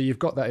 So you've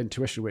got that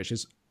intuition, which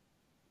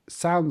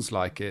sounds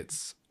like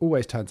it's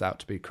always turns out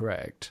to be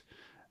correct.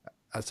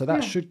 So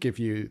that should give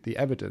you the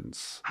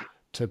evidence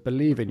to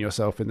believe in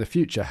yourself in the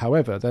future.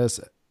 However, there's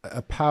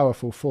a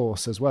powerful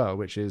force as well,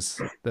 which is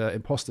the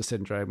imposter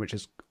syndrome, which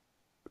is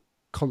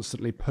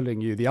constantly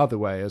pulling you the other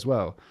way as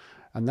well.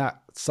 And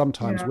that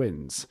sometimes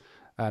wins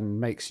and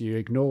makes you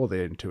ignore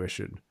the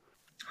intuition.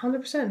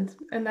 100%.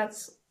 And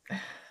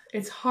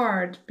it's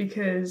hard,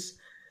 because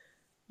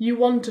you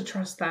want to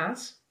trust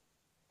that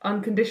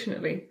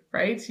unconditionally,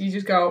 right? You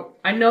just go,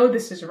 I know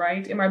this is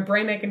right. In my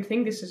brain, I can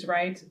think this is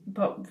right,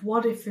 but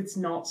what if it's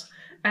not?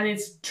 And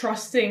it's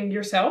trusting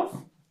yourself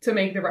to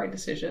make the right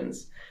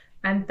decisions.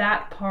 And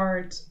that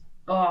part,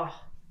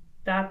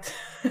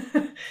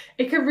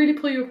 it can really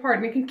pull you apart,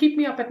 and it can keep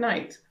me up at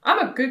night.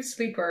 I'm a good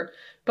sleeper,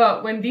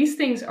 but when these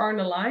things aren't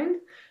aligned,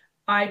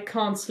 I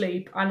can't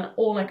sleep, and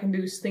all I can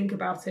do is think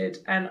about it.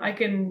 And I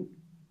can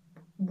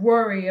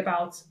worry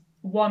about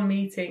one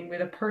meeting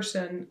with a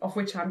person of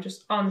which I'm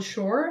just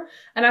unsure.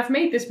 And I've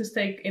made this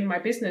mistake in my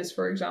business,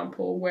 for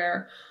example,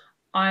 where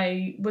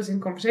I was in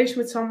conversation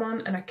with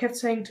someone and I kept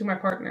saying to my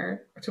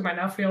partner, to my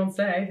now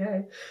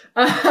fiancé,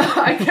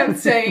 I kept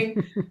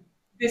saying,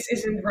 this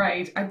isn't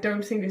right. I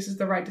don't think this is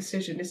the right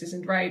decision. This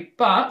isn't right.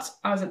 But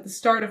I was at the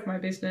start of my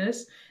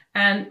business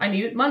and I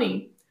needed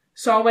money.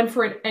 So I went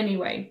for it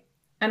anyway.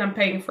 And I'm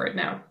paying for it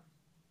now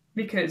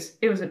because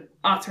it was an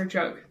utter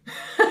joke.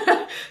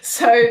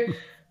 So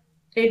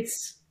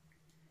it's,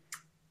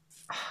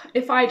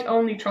 if I'd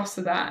only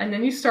trusted that, and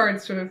then you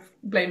start sort of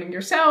blaming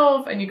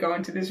yourself and you go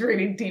into this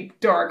really deep,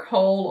 dark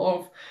hole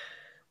of,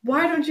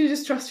 why don't you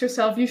just trust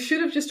yourself? You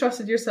should have just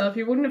trusted yourself.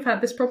 You wouldn't have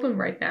had this problem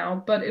right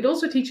now. But it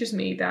also teaches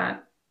me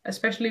that,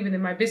 especially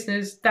within my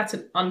business, that's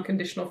an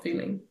unconditional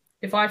feeling.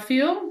 If I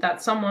feel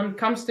that someone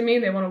comes to me,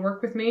 they want to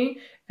work with me,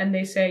 and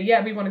they say,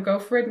 yeah, we want to go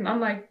for it. And I'm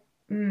like,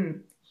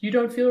 you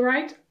don't feel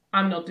right?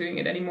 I'm not doing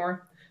it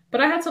anymore. But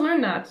I had to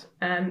learn that.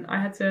 And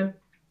I had to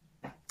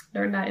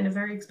learn that in a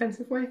very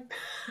expensive way.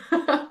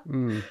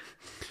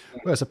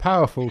 Well, it's a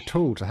powerful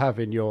tool to have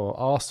in your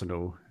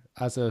arsenal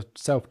as a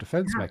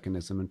self-defense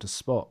mechanism, and to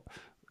spot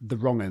the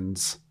wrong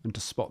ends and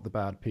to spot the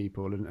bad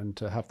people, and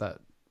to have that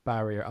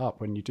barrier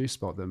up when you do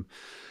spot them.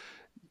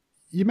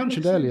 You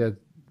mentioned 100%. earlier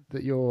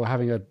that you're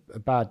having a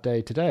bad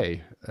day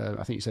today.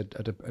 I think you said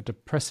a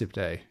depressive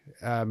day.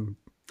 Are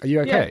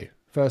you okay? Yeah.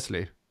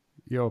 Firstly,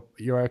 you're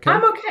okay?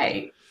 I'm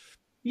okay.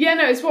 Yeah,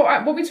 no, it's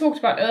what we talked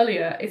about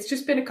earlier. It's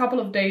just been a couple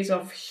of days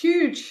of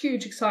huge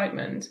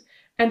excitement.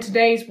 And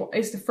today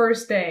is the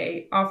first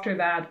day after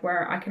that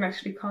where I can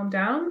actually calm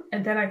down,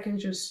 and then I can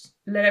just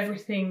let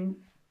everything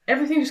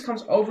just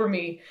comes over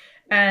me,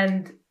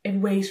 and it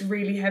weighs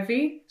really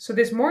heavy. So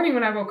this morning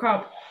when I woke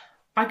up,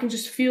 I can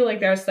just feel like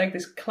there's like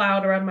this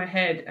cloud around my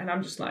head, and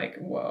I'm just like,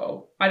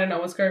 whoa, I don't know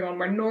what's going on.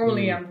 Where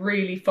normally I'm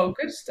really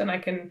focused and I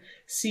can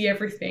see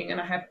everything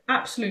and I have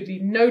absolutely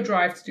no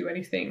drive to do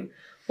anything.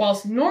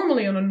 Whilst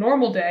normally on a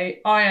normal day,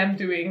 I am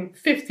doing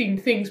 15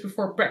 things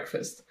before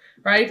breakfast,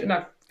 right? And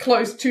I've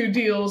closed 2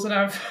 deals and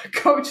I've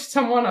coached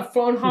someone, I've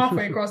flown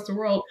halfway across the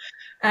world.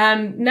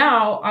 And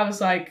now I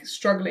was like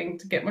struggling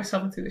to get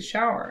myself into the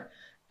shower.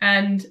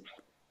 And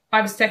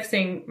I was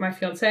texting my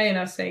fiancé and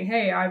I was saying,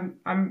 hey,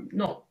 I'm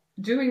not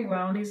doing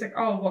well. And he's like,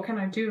 oh, what can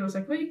I do? I was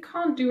like, well, you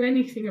can't do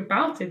anything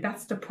about it.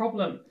 That's the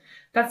problem.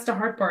 That's the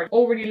hard part.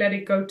 Already let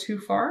it go too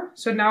far.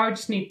 So now I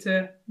just need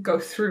to go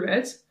through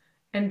it,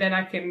 and then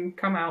I can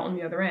come out on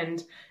the other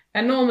end.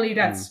 And normally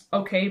that's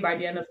okay by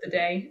the end of the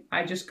day.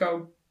 I just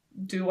go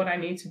do what I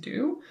need to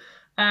do.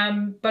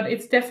 But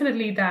it's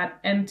definitely that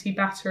empty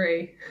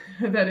battery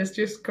that is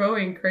just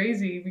going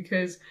crazy,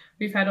 because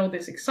we've had all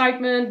this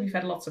excitement. We've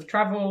had lots of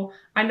travel.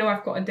 I know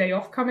I've got a day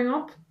off coming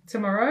up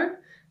tomorrow.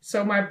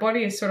 So my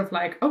body is sort of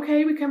like,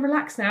 okay, we can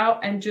relax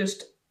now. And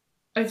just,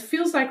 it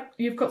feels like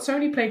you've got so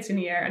many plates in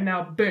the air, and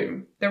now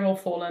boom, they're all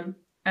fallen,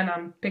 and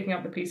I'm picking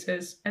up the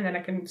pieces, and then I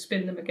can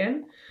spin them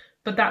again.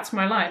 But that's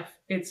my life.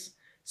 It's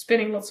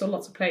spinning lots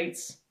of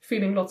plates,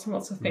 feeling lots and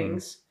lots of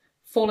things,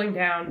 falling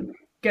down,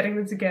 getting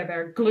them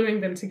together,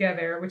 gluing them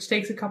together, which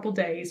takes a couple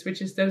days,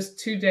 which is those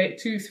 3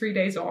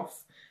 days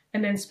off,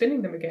 and then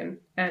spinning them again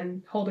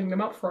and holding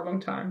them up for a long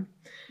time.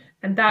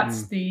 And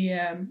that's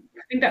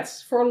I think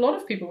that's for a lot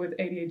of people with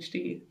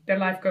ADHD, their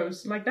life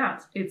goes like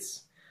that.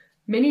 It's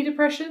mini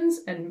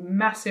depressions and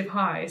massive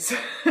highs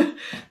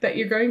that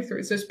you're going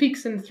through. So it's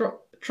peaks and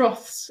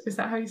troughs. Is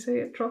that how you say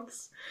it?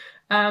 Troughs?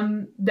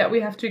 That we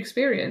have to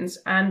experience.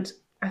 And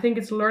I think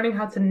it's learning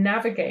how to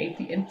navigate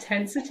the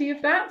intensity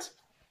of that.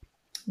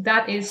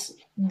 That is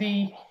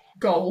the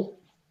goal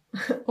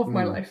of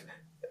my life.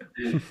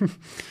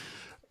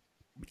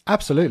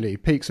 Absolutely.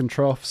 Peaks and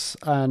troughs,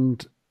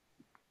 and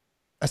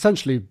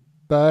essentially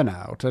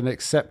burnout, and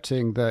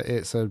accepting that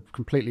it's a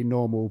completely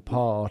normal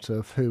part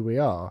of who we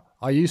are.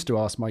 I used to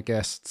ask my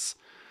guests,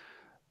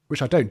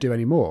 which I don't do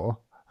anymore,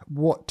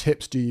 what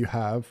tips do you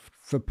have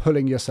for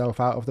pulling yourself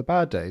out of the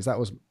bad days? That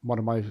was one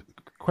of my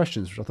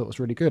questions, which I thought was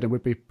really good and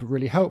would be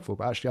really helpful.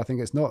 But actually, I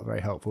think it's not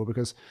very helpful,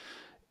 because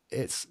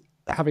it's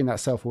having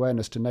that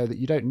self-awareness to know that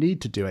you don't need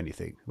to do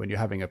anything when you're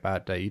having a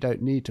bad day. You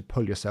don't need to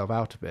pull yourself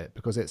out of it,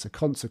 because it's a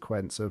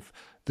consequence of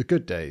the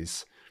good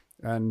days.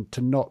 And to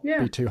not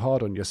be too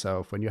hard on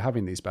yourself when you're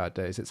having these bad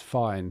days. It's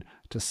fine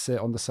to sit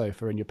on the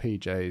sofa in your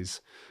PJs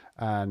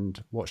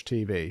and watch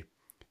TV.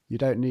 You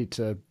don't need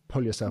to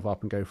pull yourself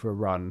up and go for a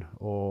run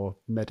or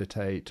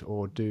meditate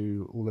or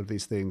do all of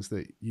these things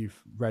that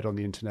you've read on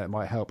the internet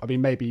might help. I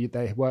mean, maybe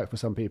they work for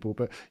some people,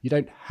 but you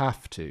don't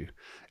have to.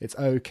 It's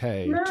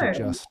okay to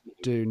just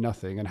do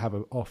nothing and have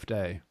an off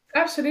day.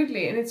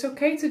 Absolutely. And it's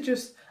okay to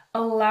just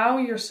allow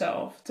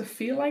yourself to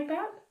feel like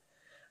that.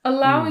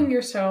 Allowing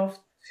yourself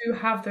to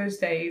have those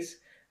days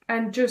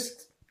and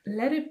just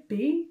let it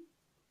be,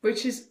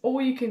 which is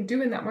all you can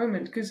do in that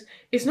moment, because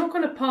it's not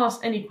going to pass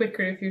any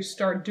quicker if you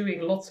start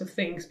doing lots of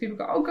things. People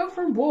go, oh, go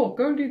for a walk,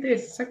 go and do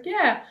this. It's like,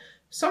 yeah,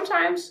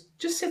 sometimes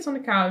just sit on the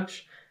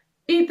couch,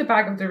 eat the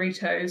bag of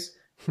Doritos,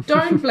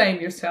 don't blame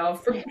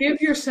yourself,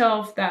 forgive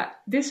yourself that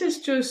this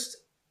is just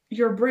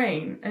your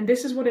brain and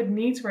this is what it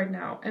needs right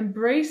now.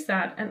 Embrace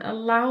that and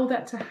allow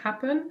that to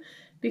happen,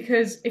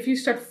 because if you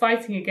start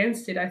fighting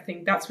against it, I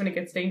think that's when it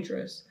gets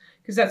dangerous.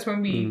 Because that's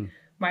when we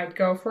might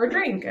go for a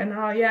drink and,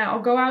 I'll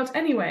go out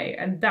anyway.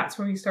 And that's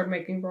when we start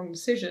making wrong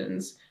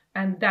decisions.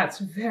 And that's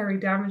very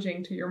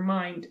damaging to your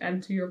mind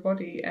and to your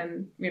body.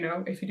 And,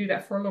 if you do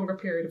that for a longer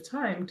period of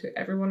time, to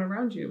everyone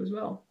around you as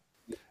well.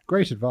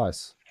 Great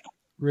advice.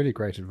 Really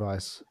great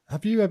advice.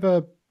 Have you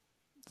ever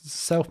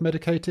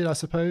self-medicated, I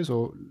suppose,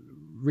 or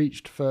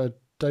reached for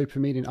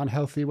dopamine in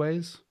unhealthy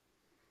ways?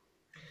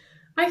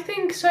 I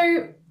think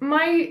so.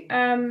 My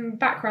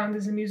background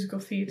is in musical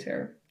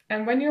theatre.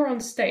 And when you're on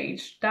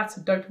stage, that's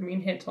a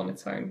dopamine hit on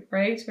its own,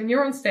 right? When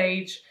you're on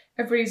stage,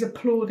 everybody's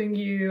applauding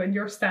you and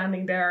you're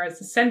standing there as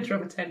the center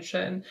of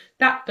attention.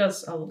 That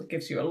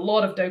gives you a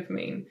lot of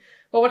dopamine.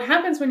 But what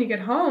happens when you get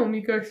home,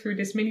 you go through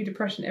this mini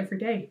depression every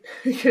day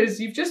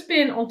because you've just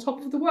been on top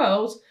of the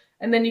world,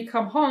 and then you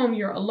come home,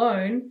 you're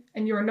alone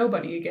and you're a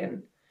nobody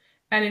again.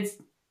 And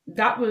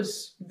that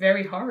was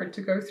very hard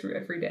to go through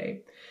every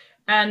day.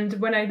 And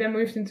when I then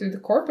moved into the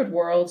corporate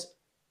world,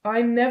 I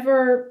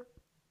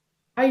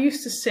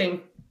used to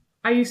sing.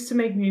 I used to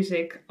make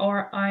music,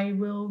 or I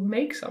will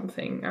make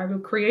something. I will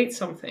create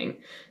something.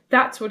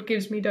 That's what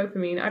gives me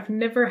dopamine. I've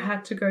never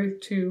had to go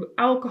to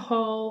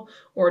alcohol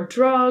or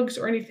drugs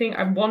or anything.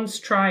 I once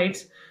tried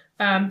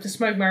to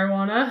smoke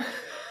marijuana.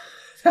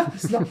 That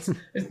was not,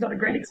 it's not a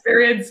great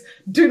experience.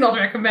 Do not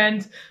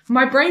recommend.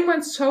 My brain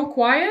went so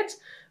quiet.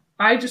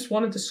 I just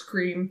wanted to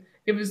scream.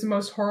 It was the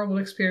most horrible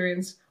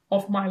experience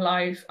of my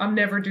life. I'm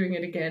never doing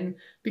it again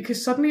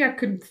because suddenly I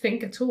couldn't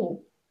think at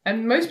all.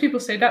 And most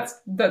people say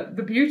that's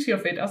the beauty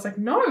of it. I was like,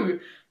 no,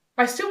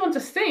 I still want to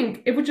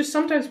think. It would just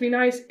sometimes be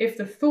nice if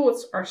the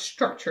thoughts are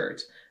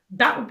structured.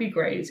 That would be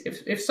great.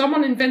 If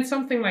someone invents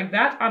something like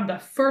that, I'm the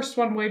first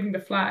one waving the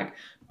flag.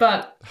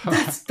 But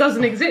that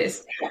doesn't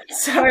exist.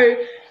 So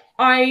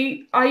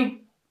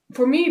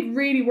for me, it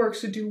really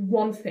works to do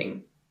one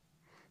thing.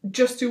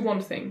 Just do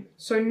one thing.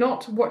 So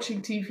not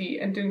watching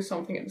TV and doing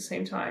something at the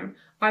same time.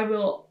 I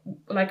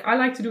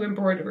like to do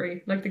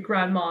embroidery, like the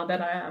grandma that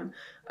I am.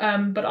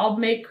 But I'll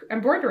make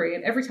embroidery,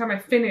 and every time I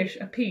finish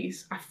a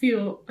piece, I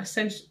feel a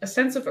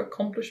sense of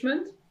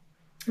accomplishment.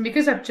 And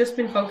because I've just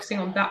been focusing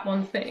on that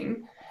one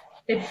thing,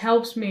 it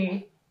helps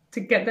me to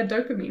get that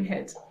dopamine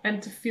hit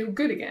and to feel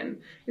good again.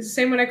 It's the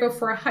same when I go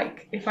for a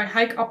hike. If I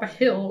hike up a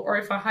hill or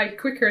if I hike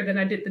quicker than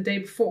I did the day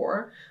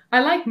before, I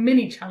like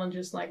mini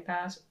challenges like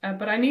that.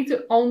 But I need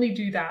to only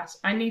do that.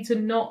 I need to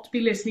not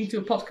be listening to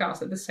a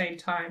podcast at the same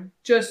time.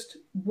 Just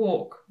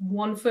walk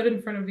one foot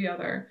in front of the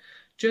other.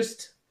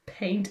 Just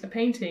paint a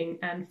painting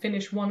and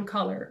finish one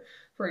color,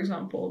 for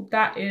example.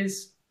 That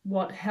is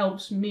what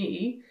helps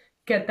me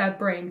get that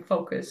brain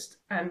focused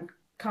and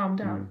calm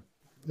down.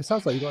 It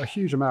sounds like you've got a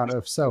huge amount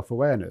of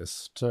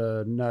self-awareness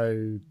to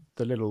know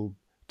the little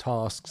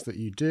tasks that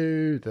you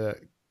do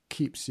that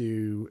keeps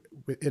you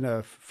in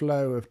a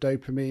flow of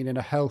dopamine in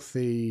a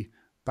healthy,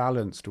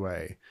 balanced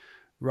way,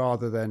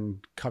 rather than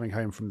coming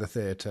home from the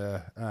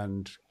theatre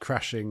and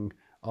crashing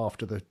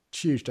after the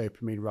huge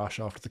dopamine rush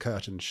after the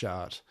curtain's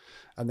shut.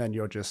 And then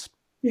you're just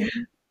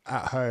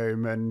at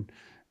home and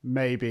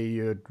maybe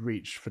you'd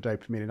reach for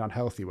dopamine in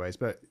unhealthy ways.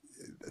 But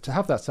to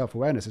have that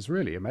self-awareness is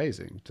really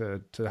amazing,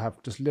 to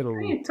have just little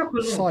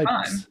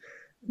sides.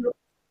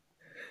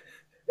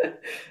 It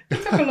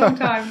took a long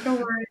time, don't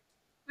worry.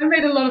 I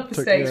made a lot of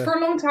mistakes. For a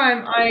long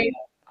time,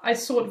 I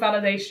sought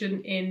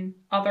validation in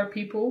other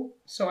people.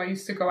 So I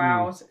used to go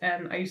out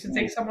and I used to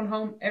take someone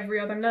home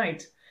every other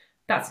night.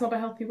 That's not a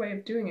healthy way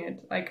of doing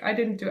it. Like, I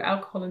didn't do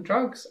alcohol and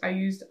drugs. I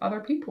used other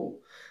people.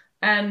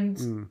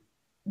 And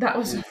that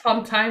was a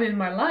fun time in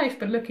my life.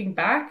 But looking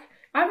back,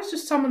 I was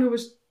just someone who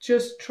was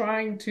just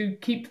trying to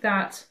keep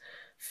that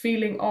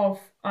feeling of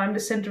I'm the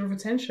center of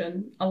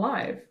attention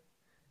alive.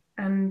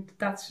 And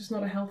that's just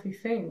not a healthy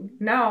thing.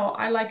 Now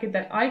I like it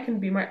that I can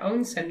be my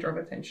own center of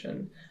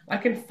attention. I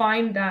can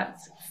find that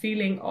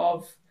feeling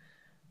of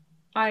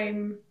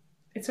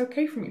it's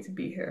okay for me to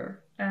be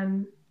here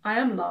and I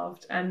am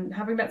loved, and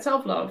having that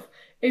self-love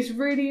is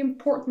really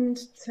important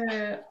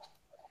to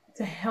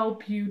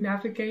help you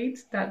navigate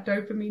that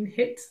dopamine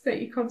hit that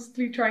you're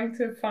constantly trying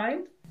to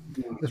find.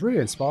 It's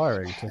really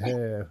inspiring to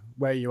hear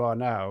where you are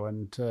now,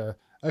 and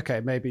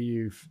okay, maybe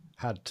you've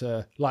had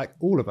to, like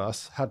all of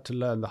us, had to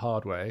learn the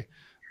hard way,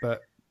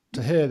 but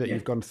to hear that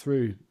you've gone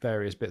through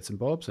various bits and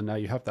bobs and now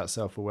you have that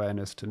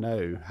self-awareness to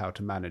know how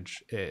to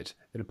manage it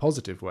in a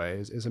positive way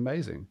is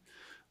amazing.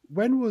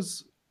 When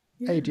was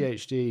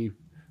ADHD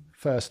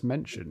first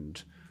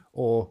mentioned,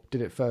 or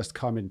did it first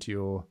come into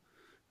your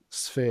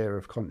sphere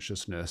of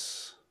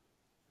consciousness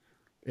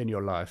in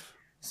your life?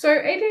 So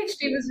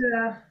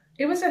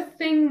ADHD was a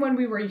thing when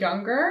we were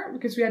younger,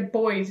 because we had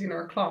boys in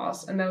our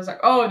class and I was like,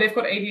 oh, they've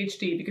got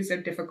ADHD because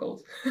they're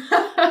difficult.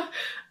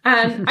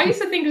 And I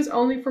used to think it was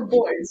only for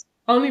boys.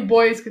 Only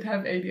boys could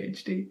have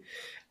ADHD.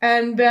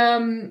 And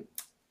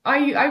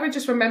I would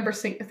just remember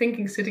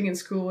thinking, sitting in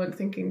school and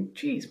thinking,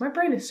 geez, my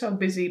brain is so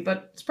busy,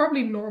 but it's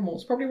probably normal.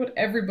 It's probably what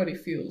everybody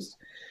feels.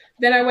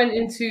 Then I went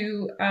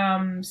into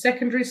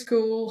secondary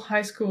school,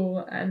 high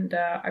school, and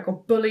I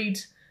got bullied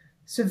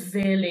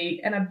severely,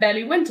 and I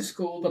barely went to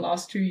school the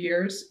last 2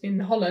 years. In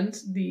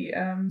Holland, the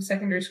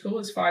secondary school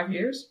is 5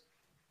 years.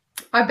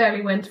 I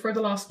barely went for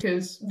the last,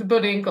 because the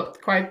bullying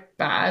got quite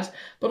bad,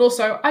 but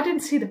also I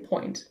didn't see the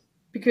point,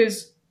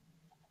 because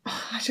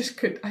I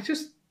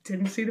just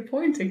didn't see the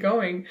point in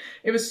going.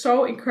 It was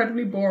so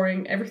incredibly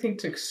boring. Everything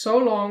took so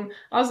long.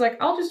 I was like,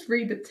 I'll just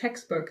read the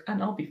textbook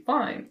and I'll be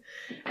fine.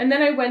 And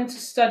then I went to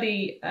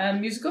study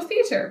musical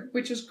theatre,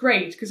 which was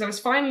great because I was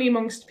finally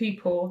amongst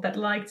people that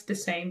liked the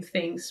same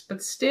things.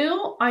 But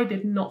still, I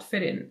did not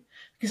fit in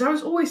because I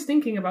was always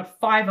thinking about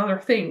 5 other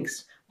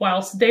things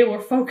whilst they were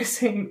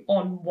focusing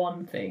on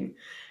one thing.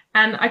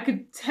 And I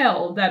could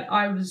tell that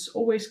I was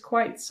always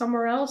quite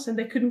somewhere else and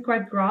they couldn't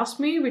quite grasp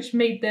me, which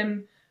made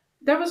them...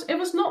 It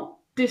was not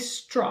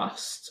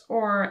distrust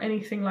or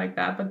anything like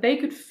that, but they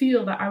could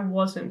feel that I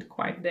wasn't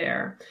quite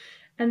there.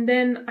 And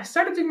then I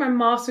started doing my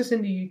master's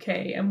in the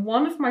UK, and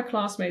one of my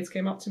classmates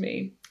came up to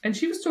me And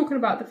she was talking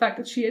about the fact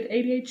that she had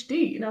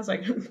ADHD. And I was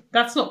like,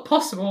 that's not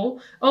possible.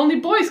 Only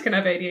boys can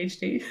have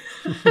ADHD.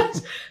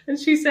 And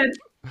she said,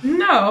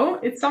 no,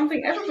 it's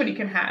something everybody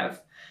can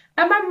have.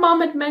 And my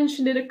mom had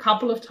mentioned it a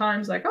couple of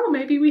times, like, oh,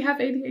 maybe we have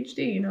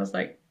ADHD. And I was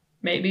like,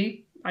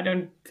 maybe. I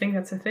don't think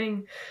that's a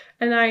thing.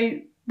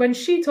 And when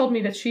she told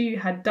me that she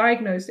had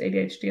diagnosed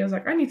ADHD, I was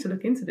like, I need to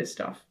look into this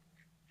stuff.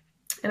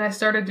 And I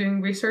started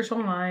doing research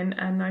online,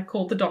 and I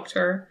called the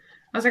doctor.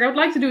 I was like, I would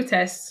like to do a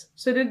test.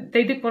 So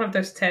they did one of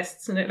those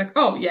tests, and they're like,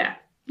 oh, yeah,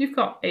 you've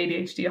got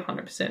ADHD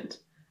 100%. I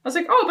was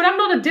like, oh, but I'm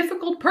not a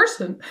difficult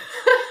person.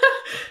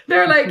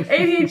 They're like,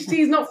 ADHD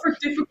is not for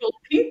difficult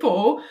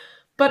people,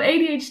 but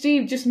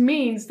ADHD just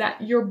means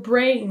that your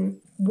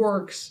brain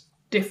works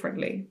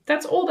differently.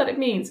 That's all that it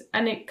means.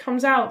 And it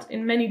comes out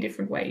in many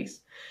different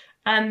ways.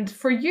 And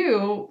for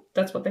you,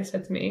 that's what they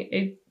said to me,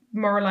 it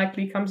more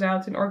likely comes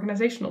out in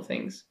organizational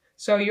things.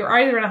 So you're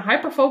either in a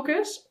hyper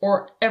focus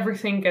or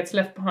everything gets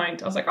left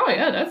behind. I was like, oh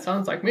yeah, that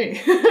sounds like me.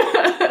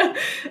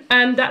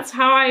 And that's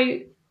how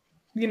I,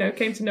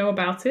 came to know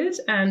about it.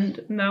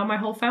 And now my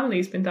whole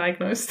family's been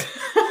diagnosed.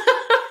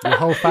 Your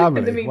whole family?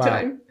 In the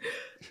meantime.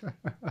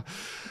 Wow.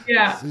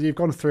 Yeah. So you've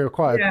gone through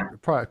quite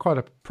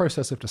a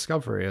process of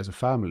discovery as a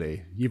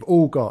family. You've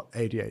all got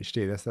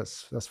ADHD.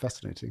 That's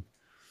fascinating.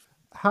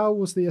 How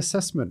was the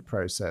assessment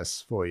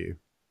process for you?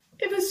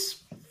 It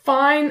was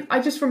fine.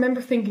 I just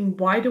remember thinking,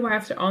 why do I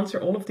have to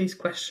answer all of these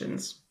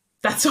questions?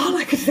 That's all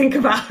I could think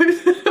about.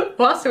 I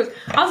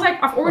was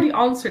like, I've already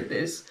answered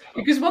this.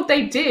 Because what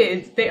they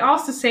did, they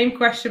asked the same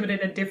question but in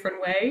a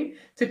different way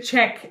to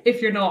check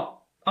if you're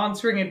not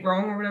answering it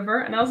wrong or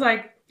whatever. And I was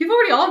like, you've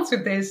already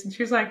answered this. And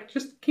she was like,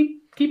 just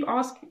keep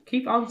asking,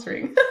 keep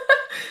answering.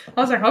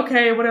 I was like,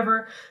 okay,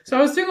 whatever. So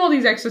I was doing all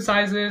these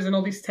exercises and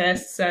all these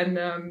tests,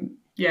 and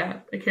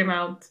it came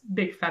out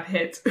big fat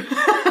hit.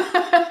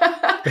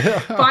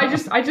 But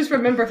I just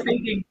remember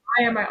thinking,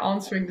 why am I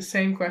answering the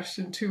same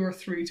question 2 or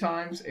 3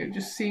 times? It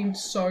just seemed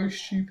so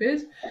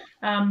stupid.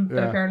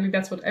 But apparently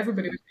that's what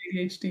everybody with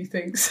ADHD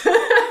thinks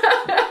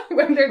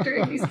when they're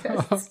doing these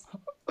tests.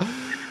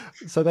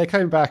 So they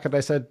came back and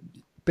they said,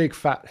 big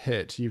fat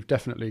hit, you've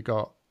definitely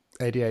got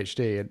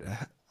ADHD. And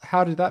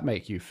how did that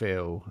make you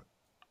feel?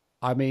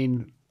 I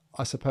mean,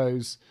 I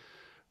suppose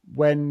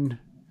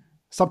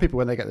some people,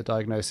 when they get the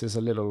diagnosis,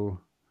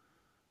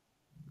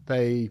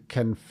 they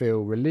can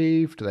feel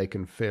relieved. They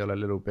can feel a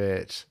little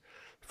bit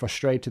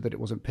frustrated that it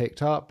wasn't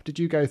picked up. Did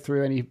you go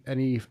through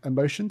any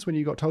emotions when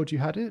you got told you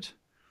had it?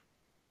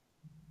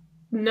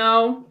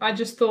 No, I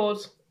just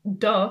thought,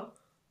 duh.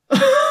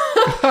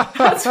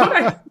 That's what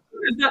I thought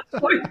at that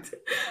point.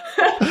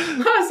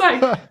 I was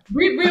like,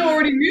 we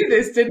already knew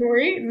this, didn't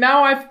we?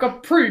 Now I've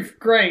got proof.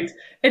 Great.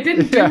 It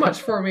didn't do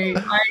much for me.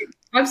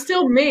 I'm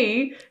still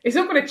me. It's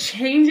not going to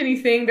change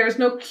anything. There's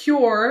no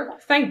cure.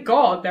 Thank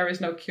God there is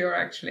no cure,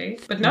 actually.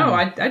 But no,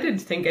 I didn't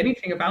think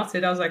anything about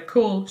it. I was like,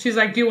 cool. She's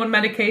like, do you want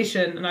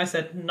medication? And I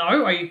said,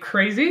 no, are you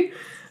crazy?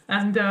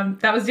 And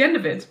that was the end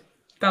of it.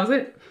 That was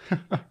it.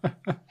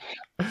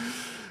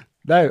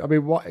 No, I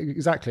mean, what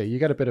exactly? You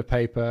get a bit of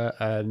paper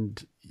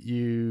and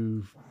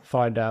you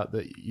find out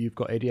that you've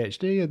got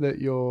ADHD and that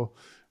your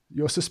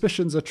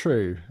suspicions are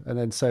true, and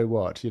then so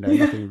what?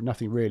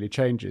 Nothing really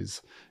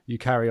changes. You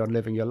carry on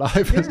living your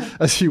life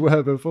as you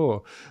were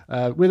before,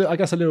 with I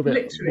guess a little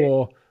bit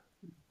more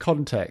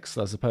context,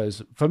 I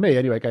suppose. For me,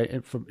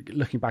 anyway, from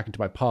looking back into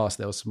my past,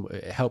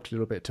 it helped a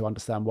little bit to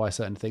understand why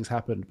certain things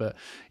happened. But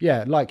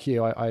yeah, like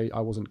you,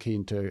 I wasn't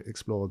keen to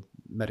explore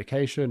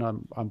medication.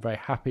 I'm very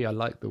happy. I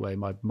like the way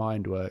my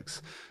mind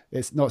works.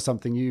 It's not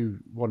something you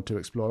want to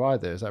explore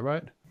either. Is that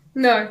right?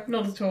 No,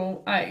 not at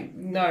all.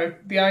 No,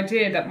 the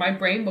idea that my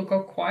brain will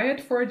go quiet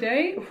for a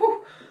day,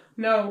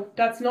 no,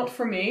 that's not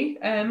for me.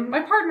 My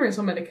partner is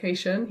on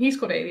medication. He's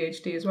got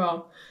ADHD as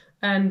well,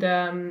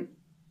 and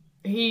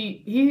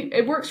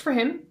it works for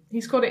him.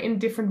 He's got it in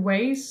different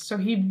ways, so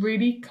he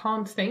really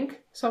can't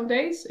think some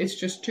days. It's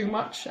just too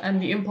much,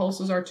 and the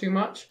impulses are too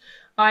much.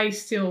 I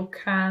still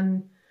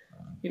can,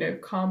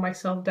 calm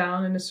myself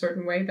down in a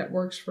certain way that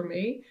works for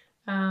me.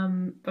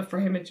 But for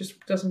him, it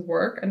just doesn't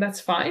work, and that's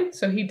fine.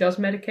 So he does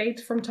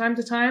medicate from time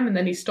to time, and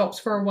then he stops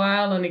for a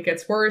while and it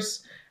gets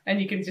worse, and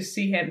you can just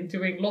see him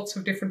doing lots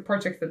of different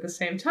projects at the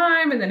same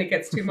time, and then it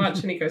gets too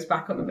much and he goes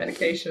back on the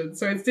medication.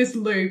 So it's this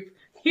loop.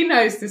 He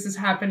knows this is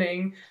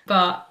happening,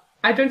 but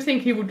I don't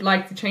think he would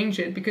like to change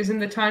it, because in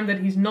the time that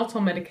he's not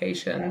on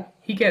medication,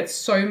 he gets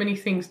so many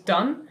things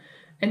done,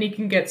 and he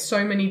can get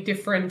so many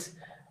different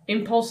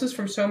impulses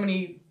from so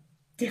many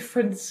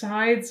different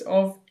sides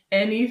of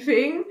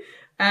anything.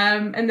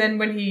 And then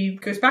when he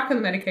goes back on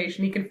the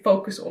medication, he can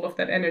focus all of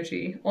that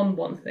energy on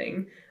one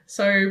thing.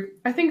 So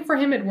I think for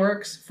him it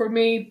works. For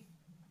me,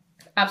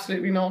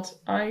 absolutely not.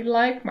 I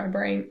like my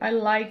brain. I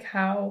like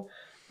how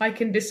I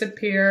can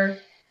disappear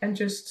and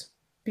just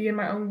be in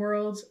my own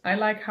world. I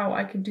like how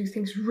I can do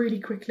things really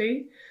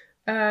quickly,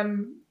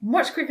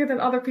 much quicker than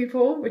other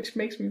people, which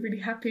makes me really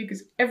happy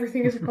because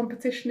everything is a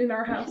competition in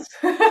our house.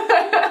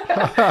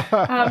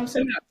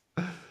 So no,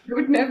 I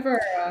would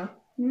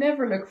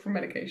never look for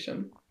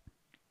medication.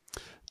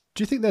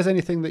 Do you think there's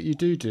anything that you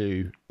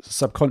do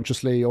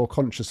subconsciously or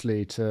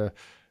consciously to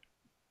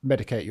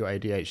medicate your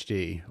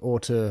ADHD or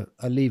to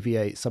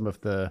alleviate some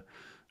of the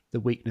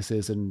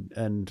weaknesses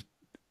and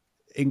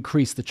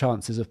increase the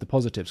chances of the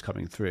positives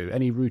coming through?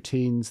 Any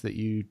routines that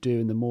you do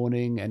in the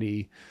morning,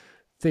 any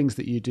things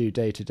that you do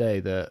day to day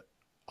that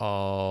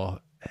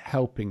are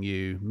helping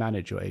you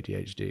manage your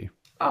ADHD?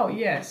 Oh,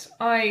 yes.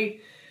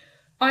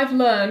 I've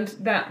learned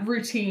that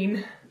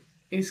routine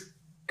is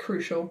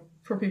crucial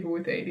for people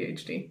with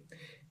ADHD,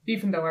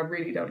 even though I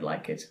really don't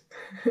like it.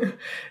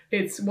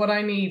 It's what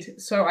I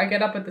need. So I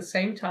get up at the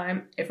same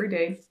time every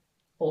day,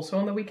 also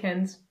on the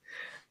weekends.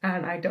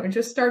 And I don't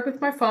just start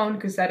with my phone,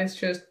 because that is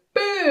just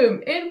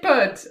boom,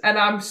 input, and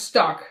I'm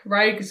stuck,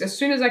 right? Because as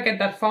soon as I get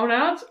that phone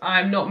out,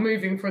 I'm not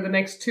moving for the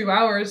next 2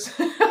 hours.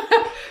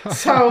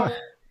 So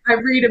I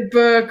read a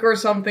book or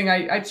something.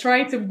 I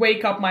try to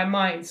wake up my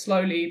mind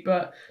slowly,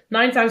 but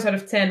 9 times out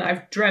of 10,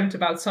 I've dreamt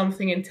about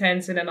something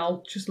intense, and then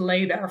I'll just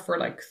lay there for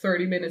like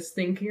 30 minutes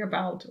thinking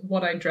about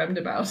what I dreamed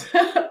about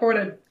or what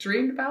I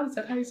dreamed about. Is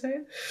that how you say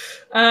it?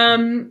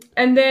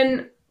 And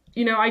then,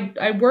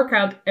 I work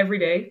out every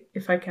day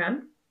if I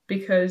can,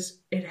 because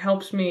it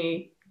helps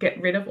me get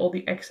rid of all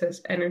the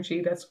excess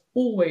energy that's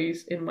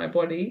always in my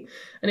body.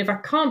 And if I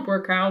can't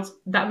work out,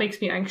 that makes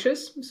me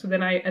anxious. So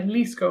then I at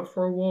least go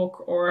for a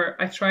walk, or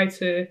I tried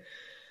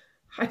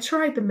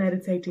the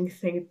meditating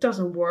thing. It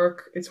doesn't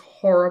work. It's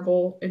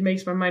horrible. It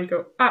makes my mind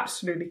go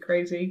absolutely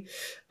crazy.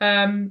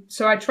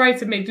 So I try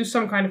to do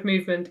some kind of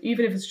movement,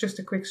 even if it's just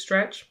a quick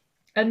stretch.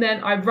 And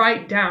then I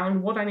write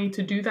down what I need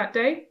to do that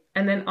day.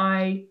 And then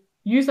I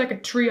use like a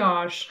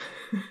triage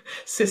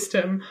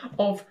system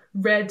of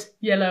red,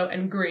 yellow,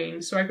 and green.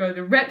 So I go,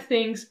 the red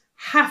things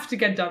have to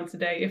get done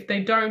today. If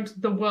they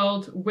don't, the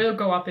world will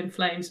go up in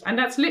flames. And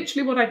that's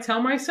literally what I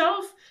tell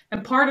myself.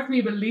 And part of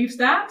me believes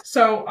that.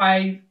 So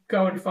I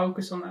go and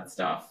focus on that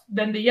stuff.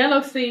 Then the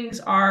yellow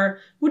things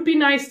would be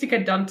nice to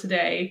get done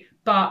today,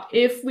 but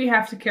if we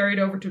have to carry it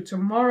over to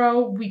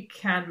tomorrow, we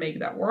can make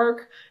that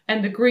work.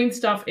 And the green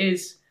stuff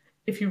is,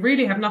 if you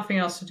really have nothing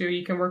else to do,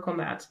 you can work on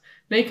that.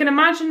 Now you can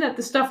imagine that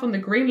the stuff on the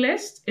green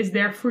list is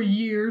there for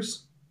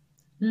years,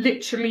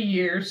 literally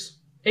years.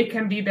 It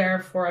can be there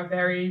for a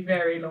very,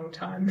 very long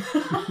time.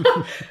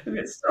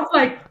 It's stuff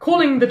like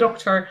calling the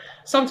doctor.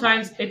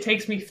 Sometimes it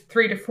takes me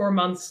 3 to 4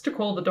 months to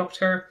call the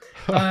doctor,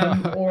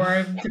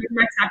 or doing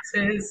my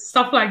taxes,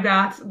 stuff like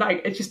that.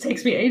 Like, it just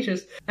takes me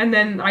ages. And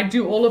then I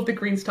do all of the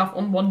green stuff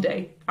on one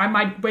day. I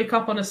might wake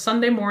up on a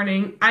Sunday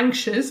morning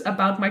anxious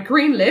about my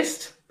green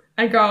list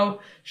and go,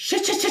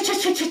 shit,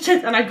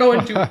 and I go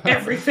and do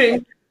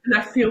everything. And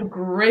I feel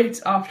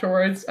great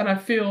afterwards, and I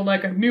feel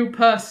like a new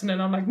person,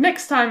 and I'm like,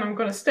 next time I'm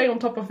going to stay on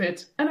top of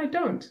it. And I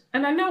don't.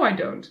 And I know I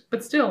don't.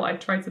 But still, I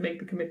try to make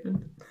the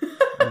commitment.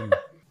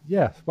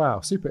 Yeah,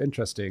 wow, super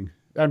interesting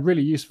and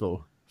really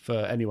useful for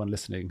anyone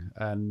listening.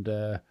 And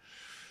the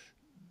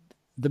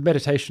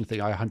meditation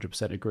thing, I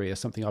 100% agree, is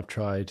something I've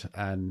tried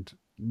and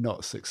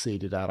not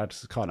succeeded at. I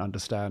just can't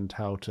understand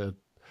how to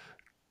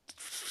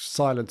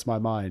silence my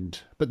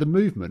mind. But the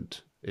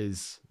movement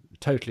is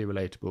totally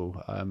relatable.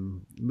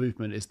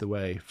 Movement is the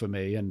way for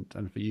me and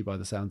for you by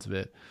the sounds of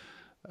it.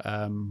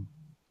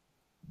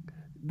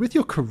 With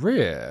your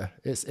career,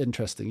 it's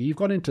interesting. You've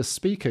gone into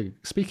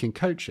speaking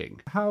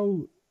coaching.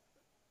 How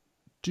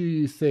do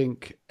you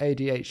think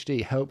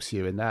ADHD helps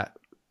you in that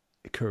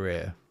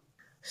career?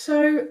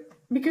 So,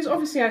 because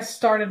obviously I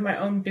started my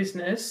own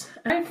business,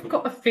 I've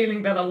got a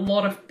feeling that a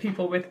lot of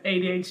people with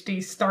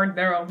ADHD start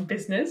their own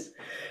business.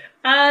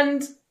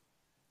 And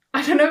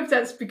I don't know if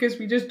that's because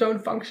we just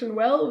don't function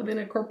well within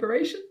a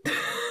corporation,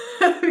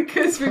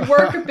 because we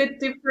work a bit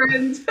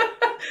different.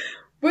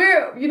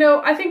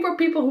 I think we're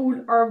people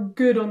who are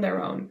good on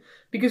their own,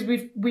 because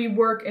we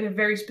work in a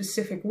very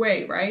specific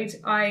way, right?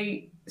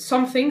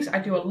 Some things I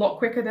do a lot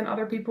quicker than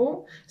other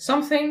people.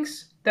 Some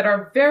things that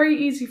are very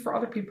easy for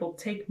other people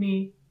take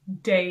me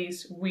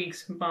days,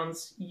 weeks,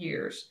 months,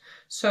 years.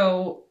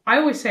 So I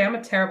always say I'm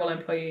a terrible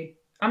employee.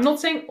 I'm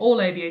not saying all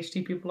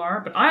ADHD people are,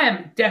 but I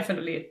am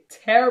definitely a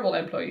terrible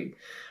employee.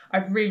 I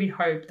really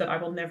hope that I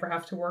will never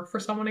have to work for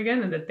someone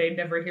again and that they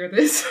never hear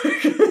this,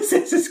 because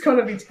this is going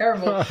to be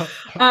terrible.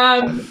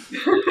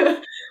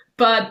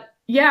 But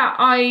yeah,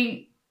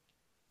 I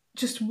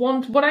just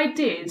want what I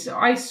did.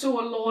 I saw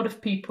a lot of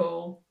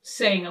people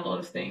saying a lot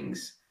of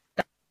things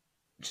that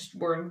just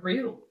weren't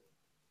real.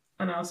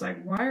 And I was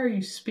like, why are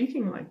you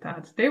speaking like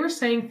that? They were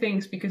saying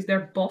things because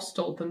their boss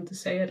told them to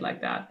say it like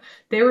that.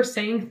 They were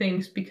saying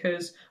things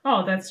because,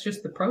 oh, that's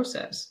just the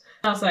process.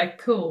 And I was like,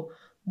 cool.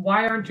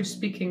 Why aren't you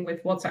speaking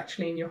with what's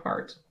actually in your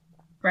heart?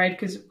 Right?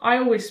 Because I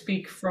always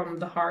speak from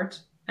the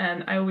heart,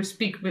 and I always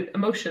speak with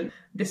emotion.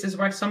 This is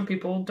why some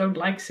people don't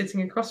like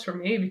sitting across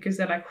from me, because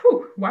they're like,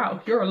 whew,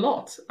 wow, you're a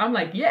lot. I'm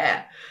like,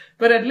 yeah,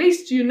 but at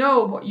least you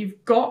know what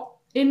you've got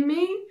in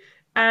me.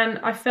 And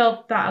I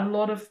felt that a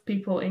lot of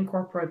people in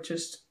corporate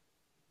just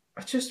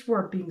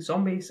were being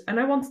zombies, and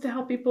I wanted to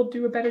help people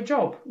do a better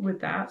job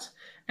with that.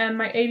 And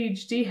my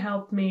ADHD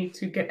helped me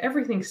to get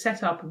everything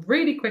set up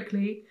really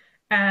quickly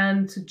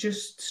and to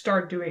just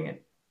start doing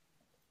it.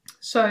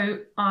 So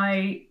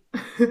I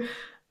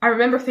I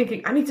remember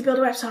thinking, I need to build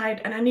a website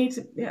and I need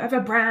to have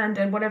a brand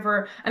and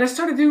whatever. And I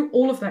started doing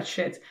all of that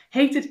shit.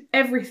 Hated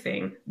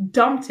everything,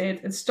 dumped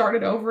it, and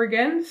started over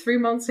again 3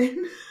 months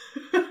in.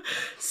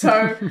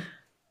 So,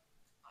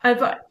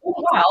 but all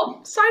the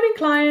while, signing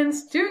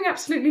clients, doing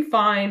absolutely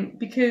fine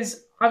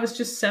because I was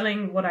just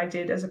selling what I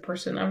did as a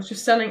person. I was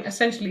just selling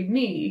essentially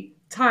me,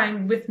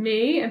 time with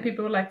me. And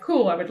people were like,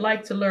 cool, I would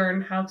like to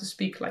learn how to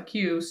speak like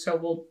you.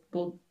 So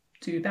we'll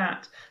do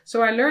that.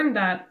 So I learned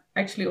that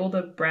actually all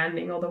the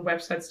branding, all the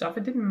website stuff,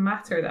 it didn't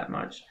matter that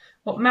much.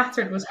 What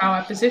mattered was how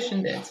I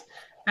positioned it.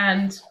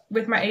 And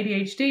with my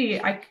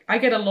ADHD, I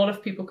get a lot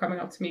of people coming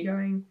up to me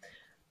going,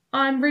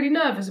 I'm really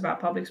nervous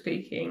about public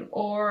speaking,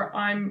 or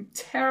I'm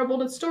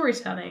terrible at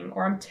storytelling,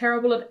 or I'm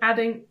terrible at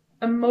adding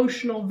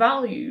emotional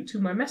value to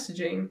my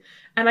messaging.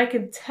 And I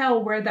can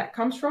tell where that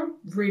comes from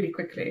really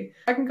quickly.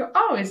 I can go,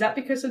 oh, is that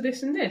because of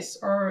this and this?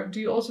 Or do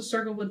you also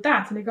struggle with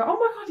that? And they go, oh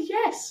my God,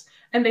 yes.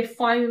 And they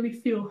finally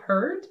feel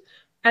heard.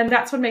 And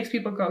that's what makes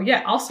people go,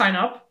 yeah, I'll sign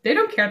up. They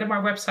don't care that my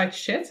website's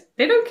shit.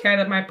 They don't care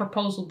that my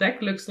proposal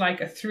deck looks like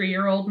a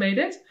 3-year-old made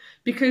it,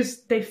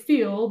 because they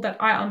feel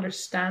that I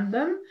understand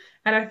them.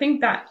 And I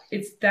think that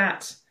it's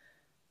that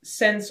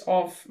sense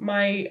of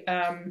my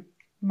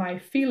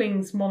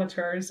feelings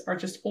monitors are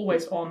just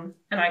always on,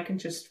 and I can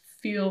just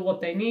feel what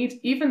they need.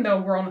 Even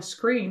though we're on a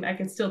screen, I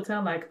can still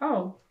tell like,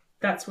 oh,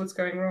 that's what's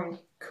going wrong.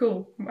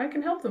 Cool. I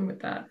can help them with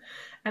that.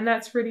 And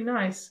that's really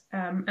nice.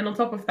 And on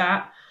top of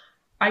that,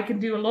 I can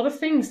do a lot of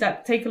things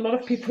that take a lot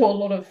of people a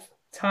lot of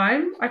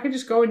time. I can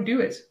just go and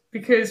do it,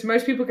 because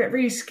most people get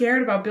really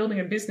scared about building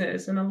a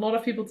business. And a lot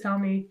of people tell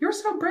me, you're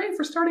so brave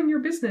for starting your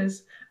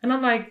business. And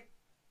I'm like,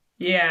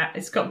 yeah,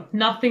 it's got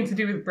nothing to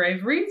do with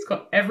bravery. It's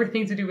got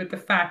everything to do with the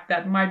fact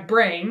that my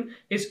brain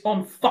is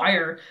on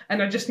fire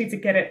and I just need to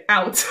get it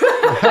out.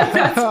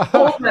 That's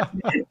all that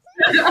is.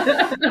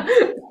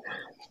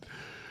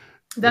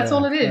 That's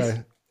all it is.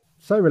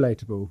 So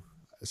relatable.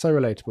 So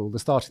relatable. The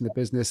starting the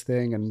business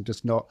thing and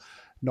just not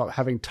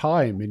having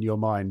time in your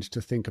mind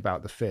to think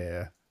about the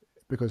fear,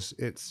 because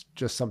it's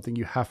just something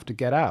you have to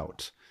get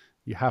out.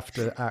 You have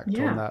to act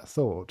on that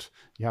thought.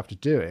 You have to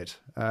do it.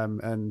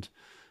 And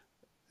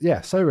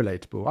yeah, so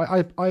relatable.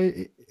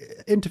 I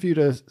interviewed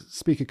a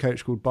speaker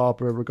coach called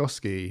Barbara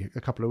Rogoski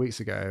a couple of weeks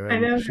ago,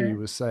 and she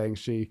was saying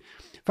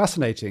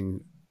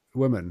fascinating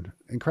woman,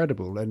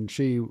 incredible. And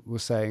she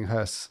was saying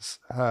her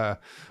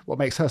what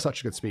makes her such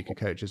a good speaker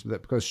coach is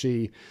that because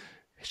she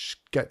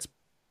gets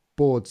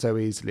bored so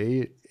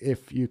easily,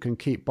 if you can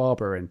keep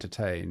Barbara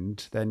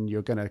entertained, then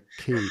you're going to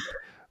keep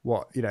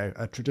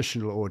a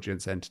traditional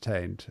audience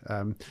entertained.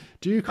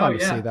 Do you kind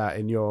of see that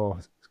in your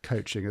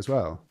coaching as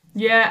well?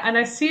 Yeah, and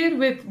I see it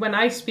with when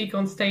I speak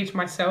on stage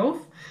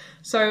myself.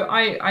 So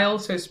I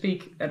also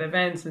speak at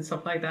events and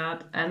stuff like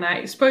that. And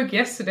I spoke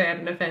yesterday at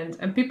an event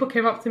and people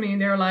came up to me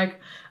and they were like,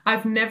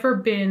 I've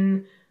never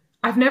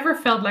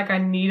felt like I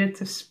needed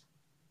to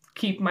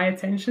keep my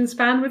attention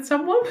span with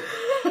someone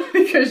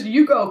because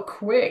you go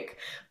quick,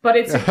 but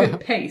it's a good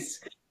pace.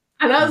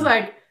 And I was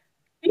like,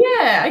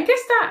 yeah, I guess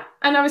that.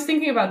 And I was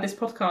thinking about this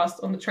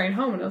podcast on the train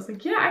home and I was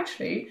like, yeah,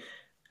 actually,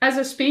 as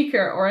a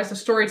speaker or as a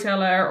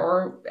storyteller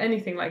or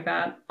anything like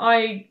that,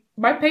 my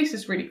pace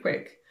is really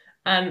quick.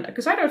 And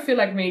because I don't feel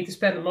like we need to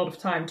spend a lot of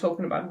time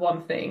talking about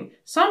one thing.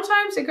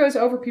 Sometimes it goes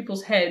over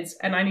people's heads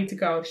and I need to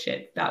go,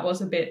 shit, that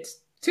was a bit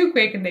too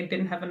quick and they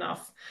didn't have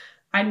enough.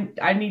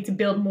 I need to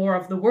build more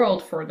of the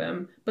world for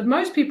them. But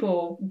most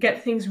people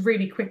get things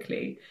really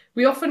quickly.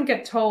 We often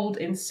get told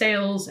in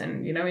sales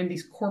and, in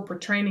these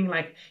corporate training,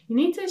 like, you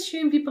need to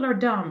assume people are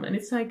dumb. And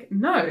it's like,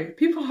 no,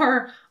 people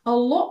are a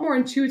lot more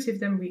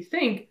intuitive than we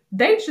think.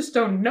 They just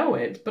don't know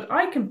it. But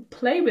I can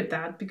play with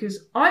that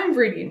because I'm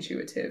really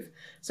intuitive.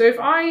 So if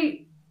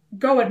I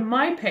go at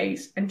my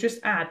pace and just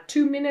add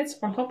 2 minutes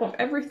on top of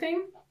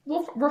everything,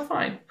 we're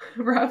fine.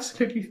 We're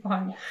absolutely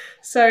fine.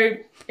 So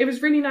it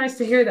was really nice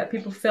to hear that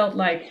people felt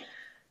like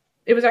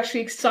it was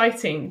actually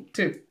exciting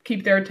to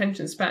keep their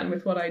attention span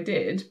with what I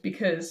did,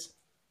 because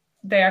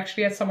they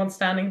actually had someone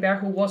standing there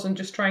who wasn't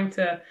just trying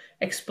to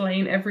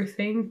explain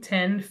everything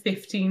 10,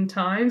 15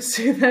 times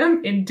to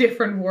them in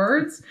different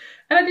words.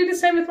 And I do the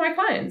same with my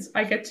clients.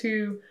 We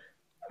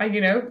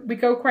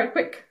go quite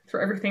quick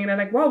through everything. And they're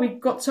like, wow, we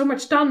got so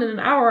much done in an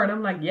hour. And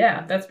I'm like,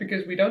 yeah, that's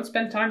because we don't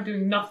spend time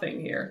doing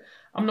nothing here.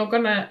 I'm not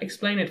going to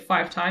explain it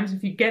 5 times.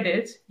 If you get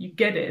it, you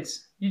get it.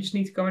 You just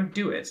need to go and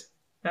do it.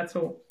 That's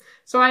all.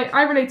 So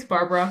I relate to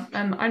Barbara,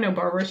 and I know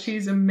Barbara.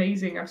 She's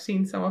amazing. I've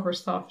seen some of her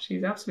stuff.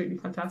 She's absolutely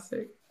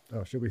fantastic.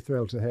 Oh, she'll be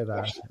thrilled to hear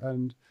that.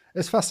 And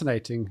it's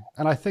fascinating.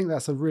 And I think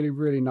that's a really,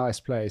 really nice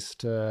place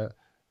to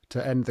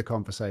end the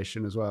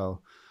conversation as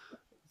well.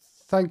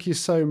 Thank you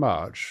so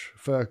much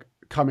for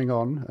coming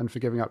on and for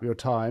giving up your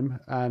time.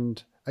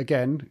 And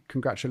again,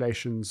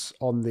 congratulations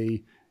on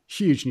the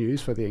huge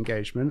news for the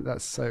engagement.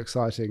 That's so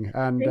exciting.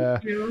 And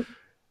Thank you.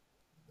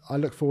 I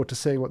look forward to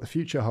seeing what the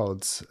future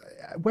holds.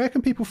 Where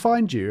can people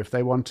find you if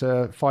they want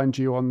to find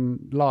you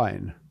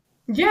online?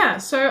 Yeah,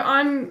 so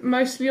I'm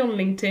mostly on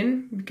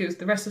LinkedIn because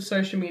the rest of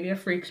social media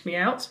freaks me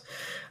out.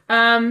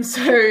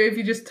 So if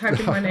you just type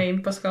in my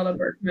name, Pascalle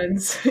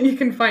Bergmans, you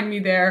can find me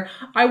there.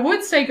 I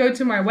would say go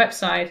to my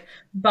website,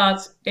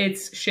 but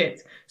it's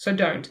shit. So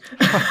don't.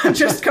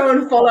 Just go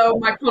and follow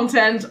my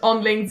content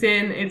on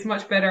LinkedIn. It's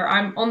much better.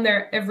 I'm on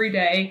there every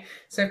day.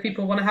 So if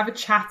people want to have a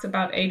chat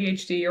about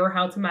ADHD or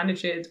how to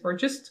manage it or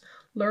just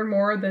learn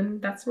more, then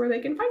that's where they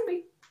can find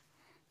me.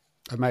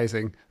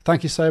 Amazing.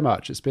 Thank you so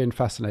much. It's been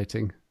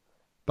fascinating.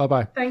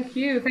 Bye-bye. Thank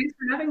you. Thanks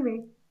for having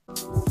me.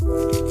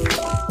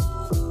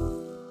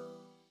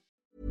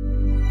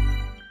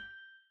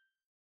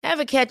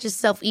 Ever catch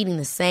yourself eating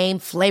the same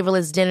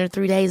flavorless dinner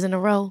 3 days in a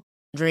row?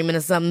 Dreaming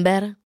of something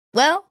better?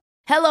 Well,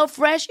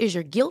 HelloFresh is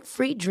your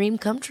guilt-free dream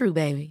come true,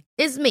 baby.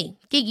 It's me,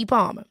 Keke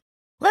Palmer.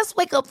 Let's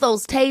wake up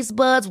those taste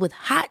buds with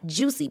hot,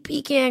 juicy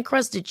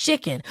pecan-crusted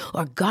chicken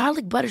or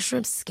garlic butter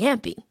shrimp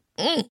scampi.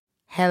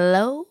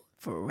 Hello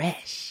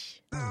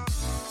Fresh.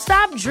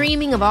 Stop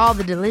dreaming of all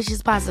the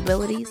delicious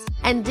possibilities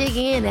and dig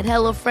in at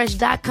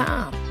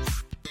HelloFresh.com.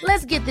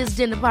 Let's get this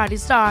dinner party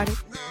started.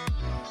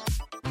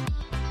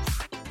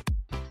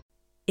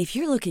 If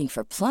you're looking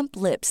for plump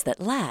lips that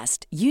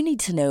last, you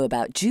need to know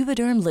about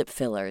Juvederm lip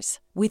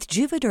fillers. With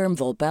Juvederm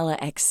Volbella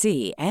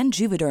XC and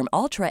Juvederm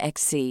Ultra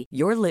XC,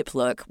 your lip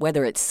look,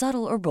 whether it's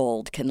subtle or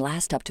bold, can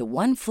last up to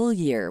 1 full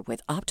year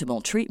with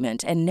optimal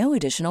treatment and no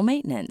additional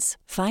maintenance.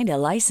 Find a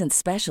licensed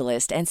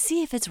specialist and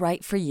see if it's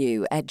right for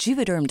you at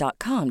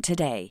Juvederm.com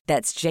today.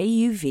 That's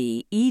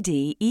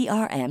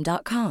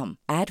JUVEDERM.com.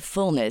 Add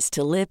fullness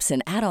to lips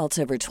in adults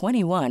over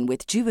 21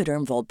 with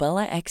Juvederm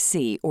Volbella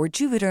XC or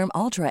Juvederm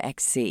Ultra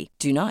XC.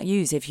 Do not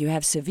use if you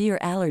have severe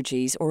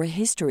allergies or a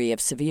history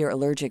of severe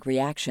allergic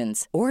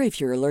reactions, or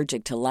if you're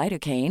allergic to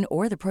lidocaine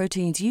or the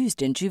proteins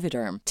used in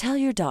Juvederm. Tell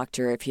your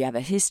doctor if you have a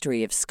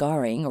history of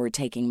scarring or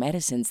taking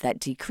medicines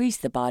that decrease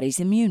the body's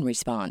immune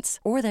response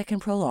or that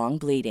can prolong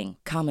bleeding.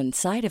 Common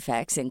side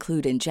effects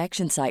include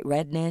injection site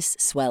redness,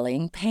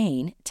 swelling,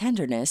 pain,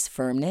 tenderness,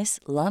 firmness,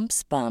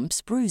 lumps,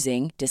 bumps,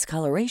 bruising,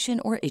 discoloration,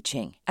 or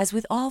itching. As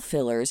with all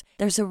fillers,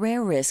 there's a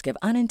rare risk of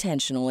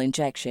unintentional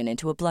injection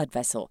into a blood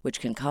vessel, which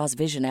can cause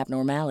vision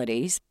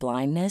abnormalities,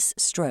 blindness,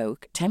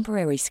 stroke,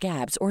 temporary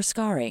scabs, or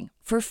scarring.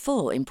 For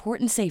full,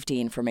 important safety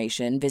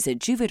information, visit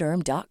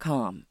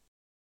Juvederm.com.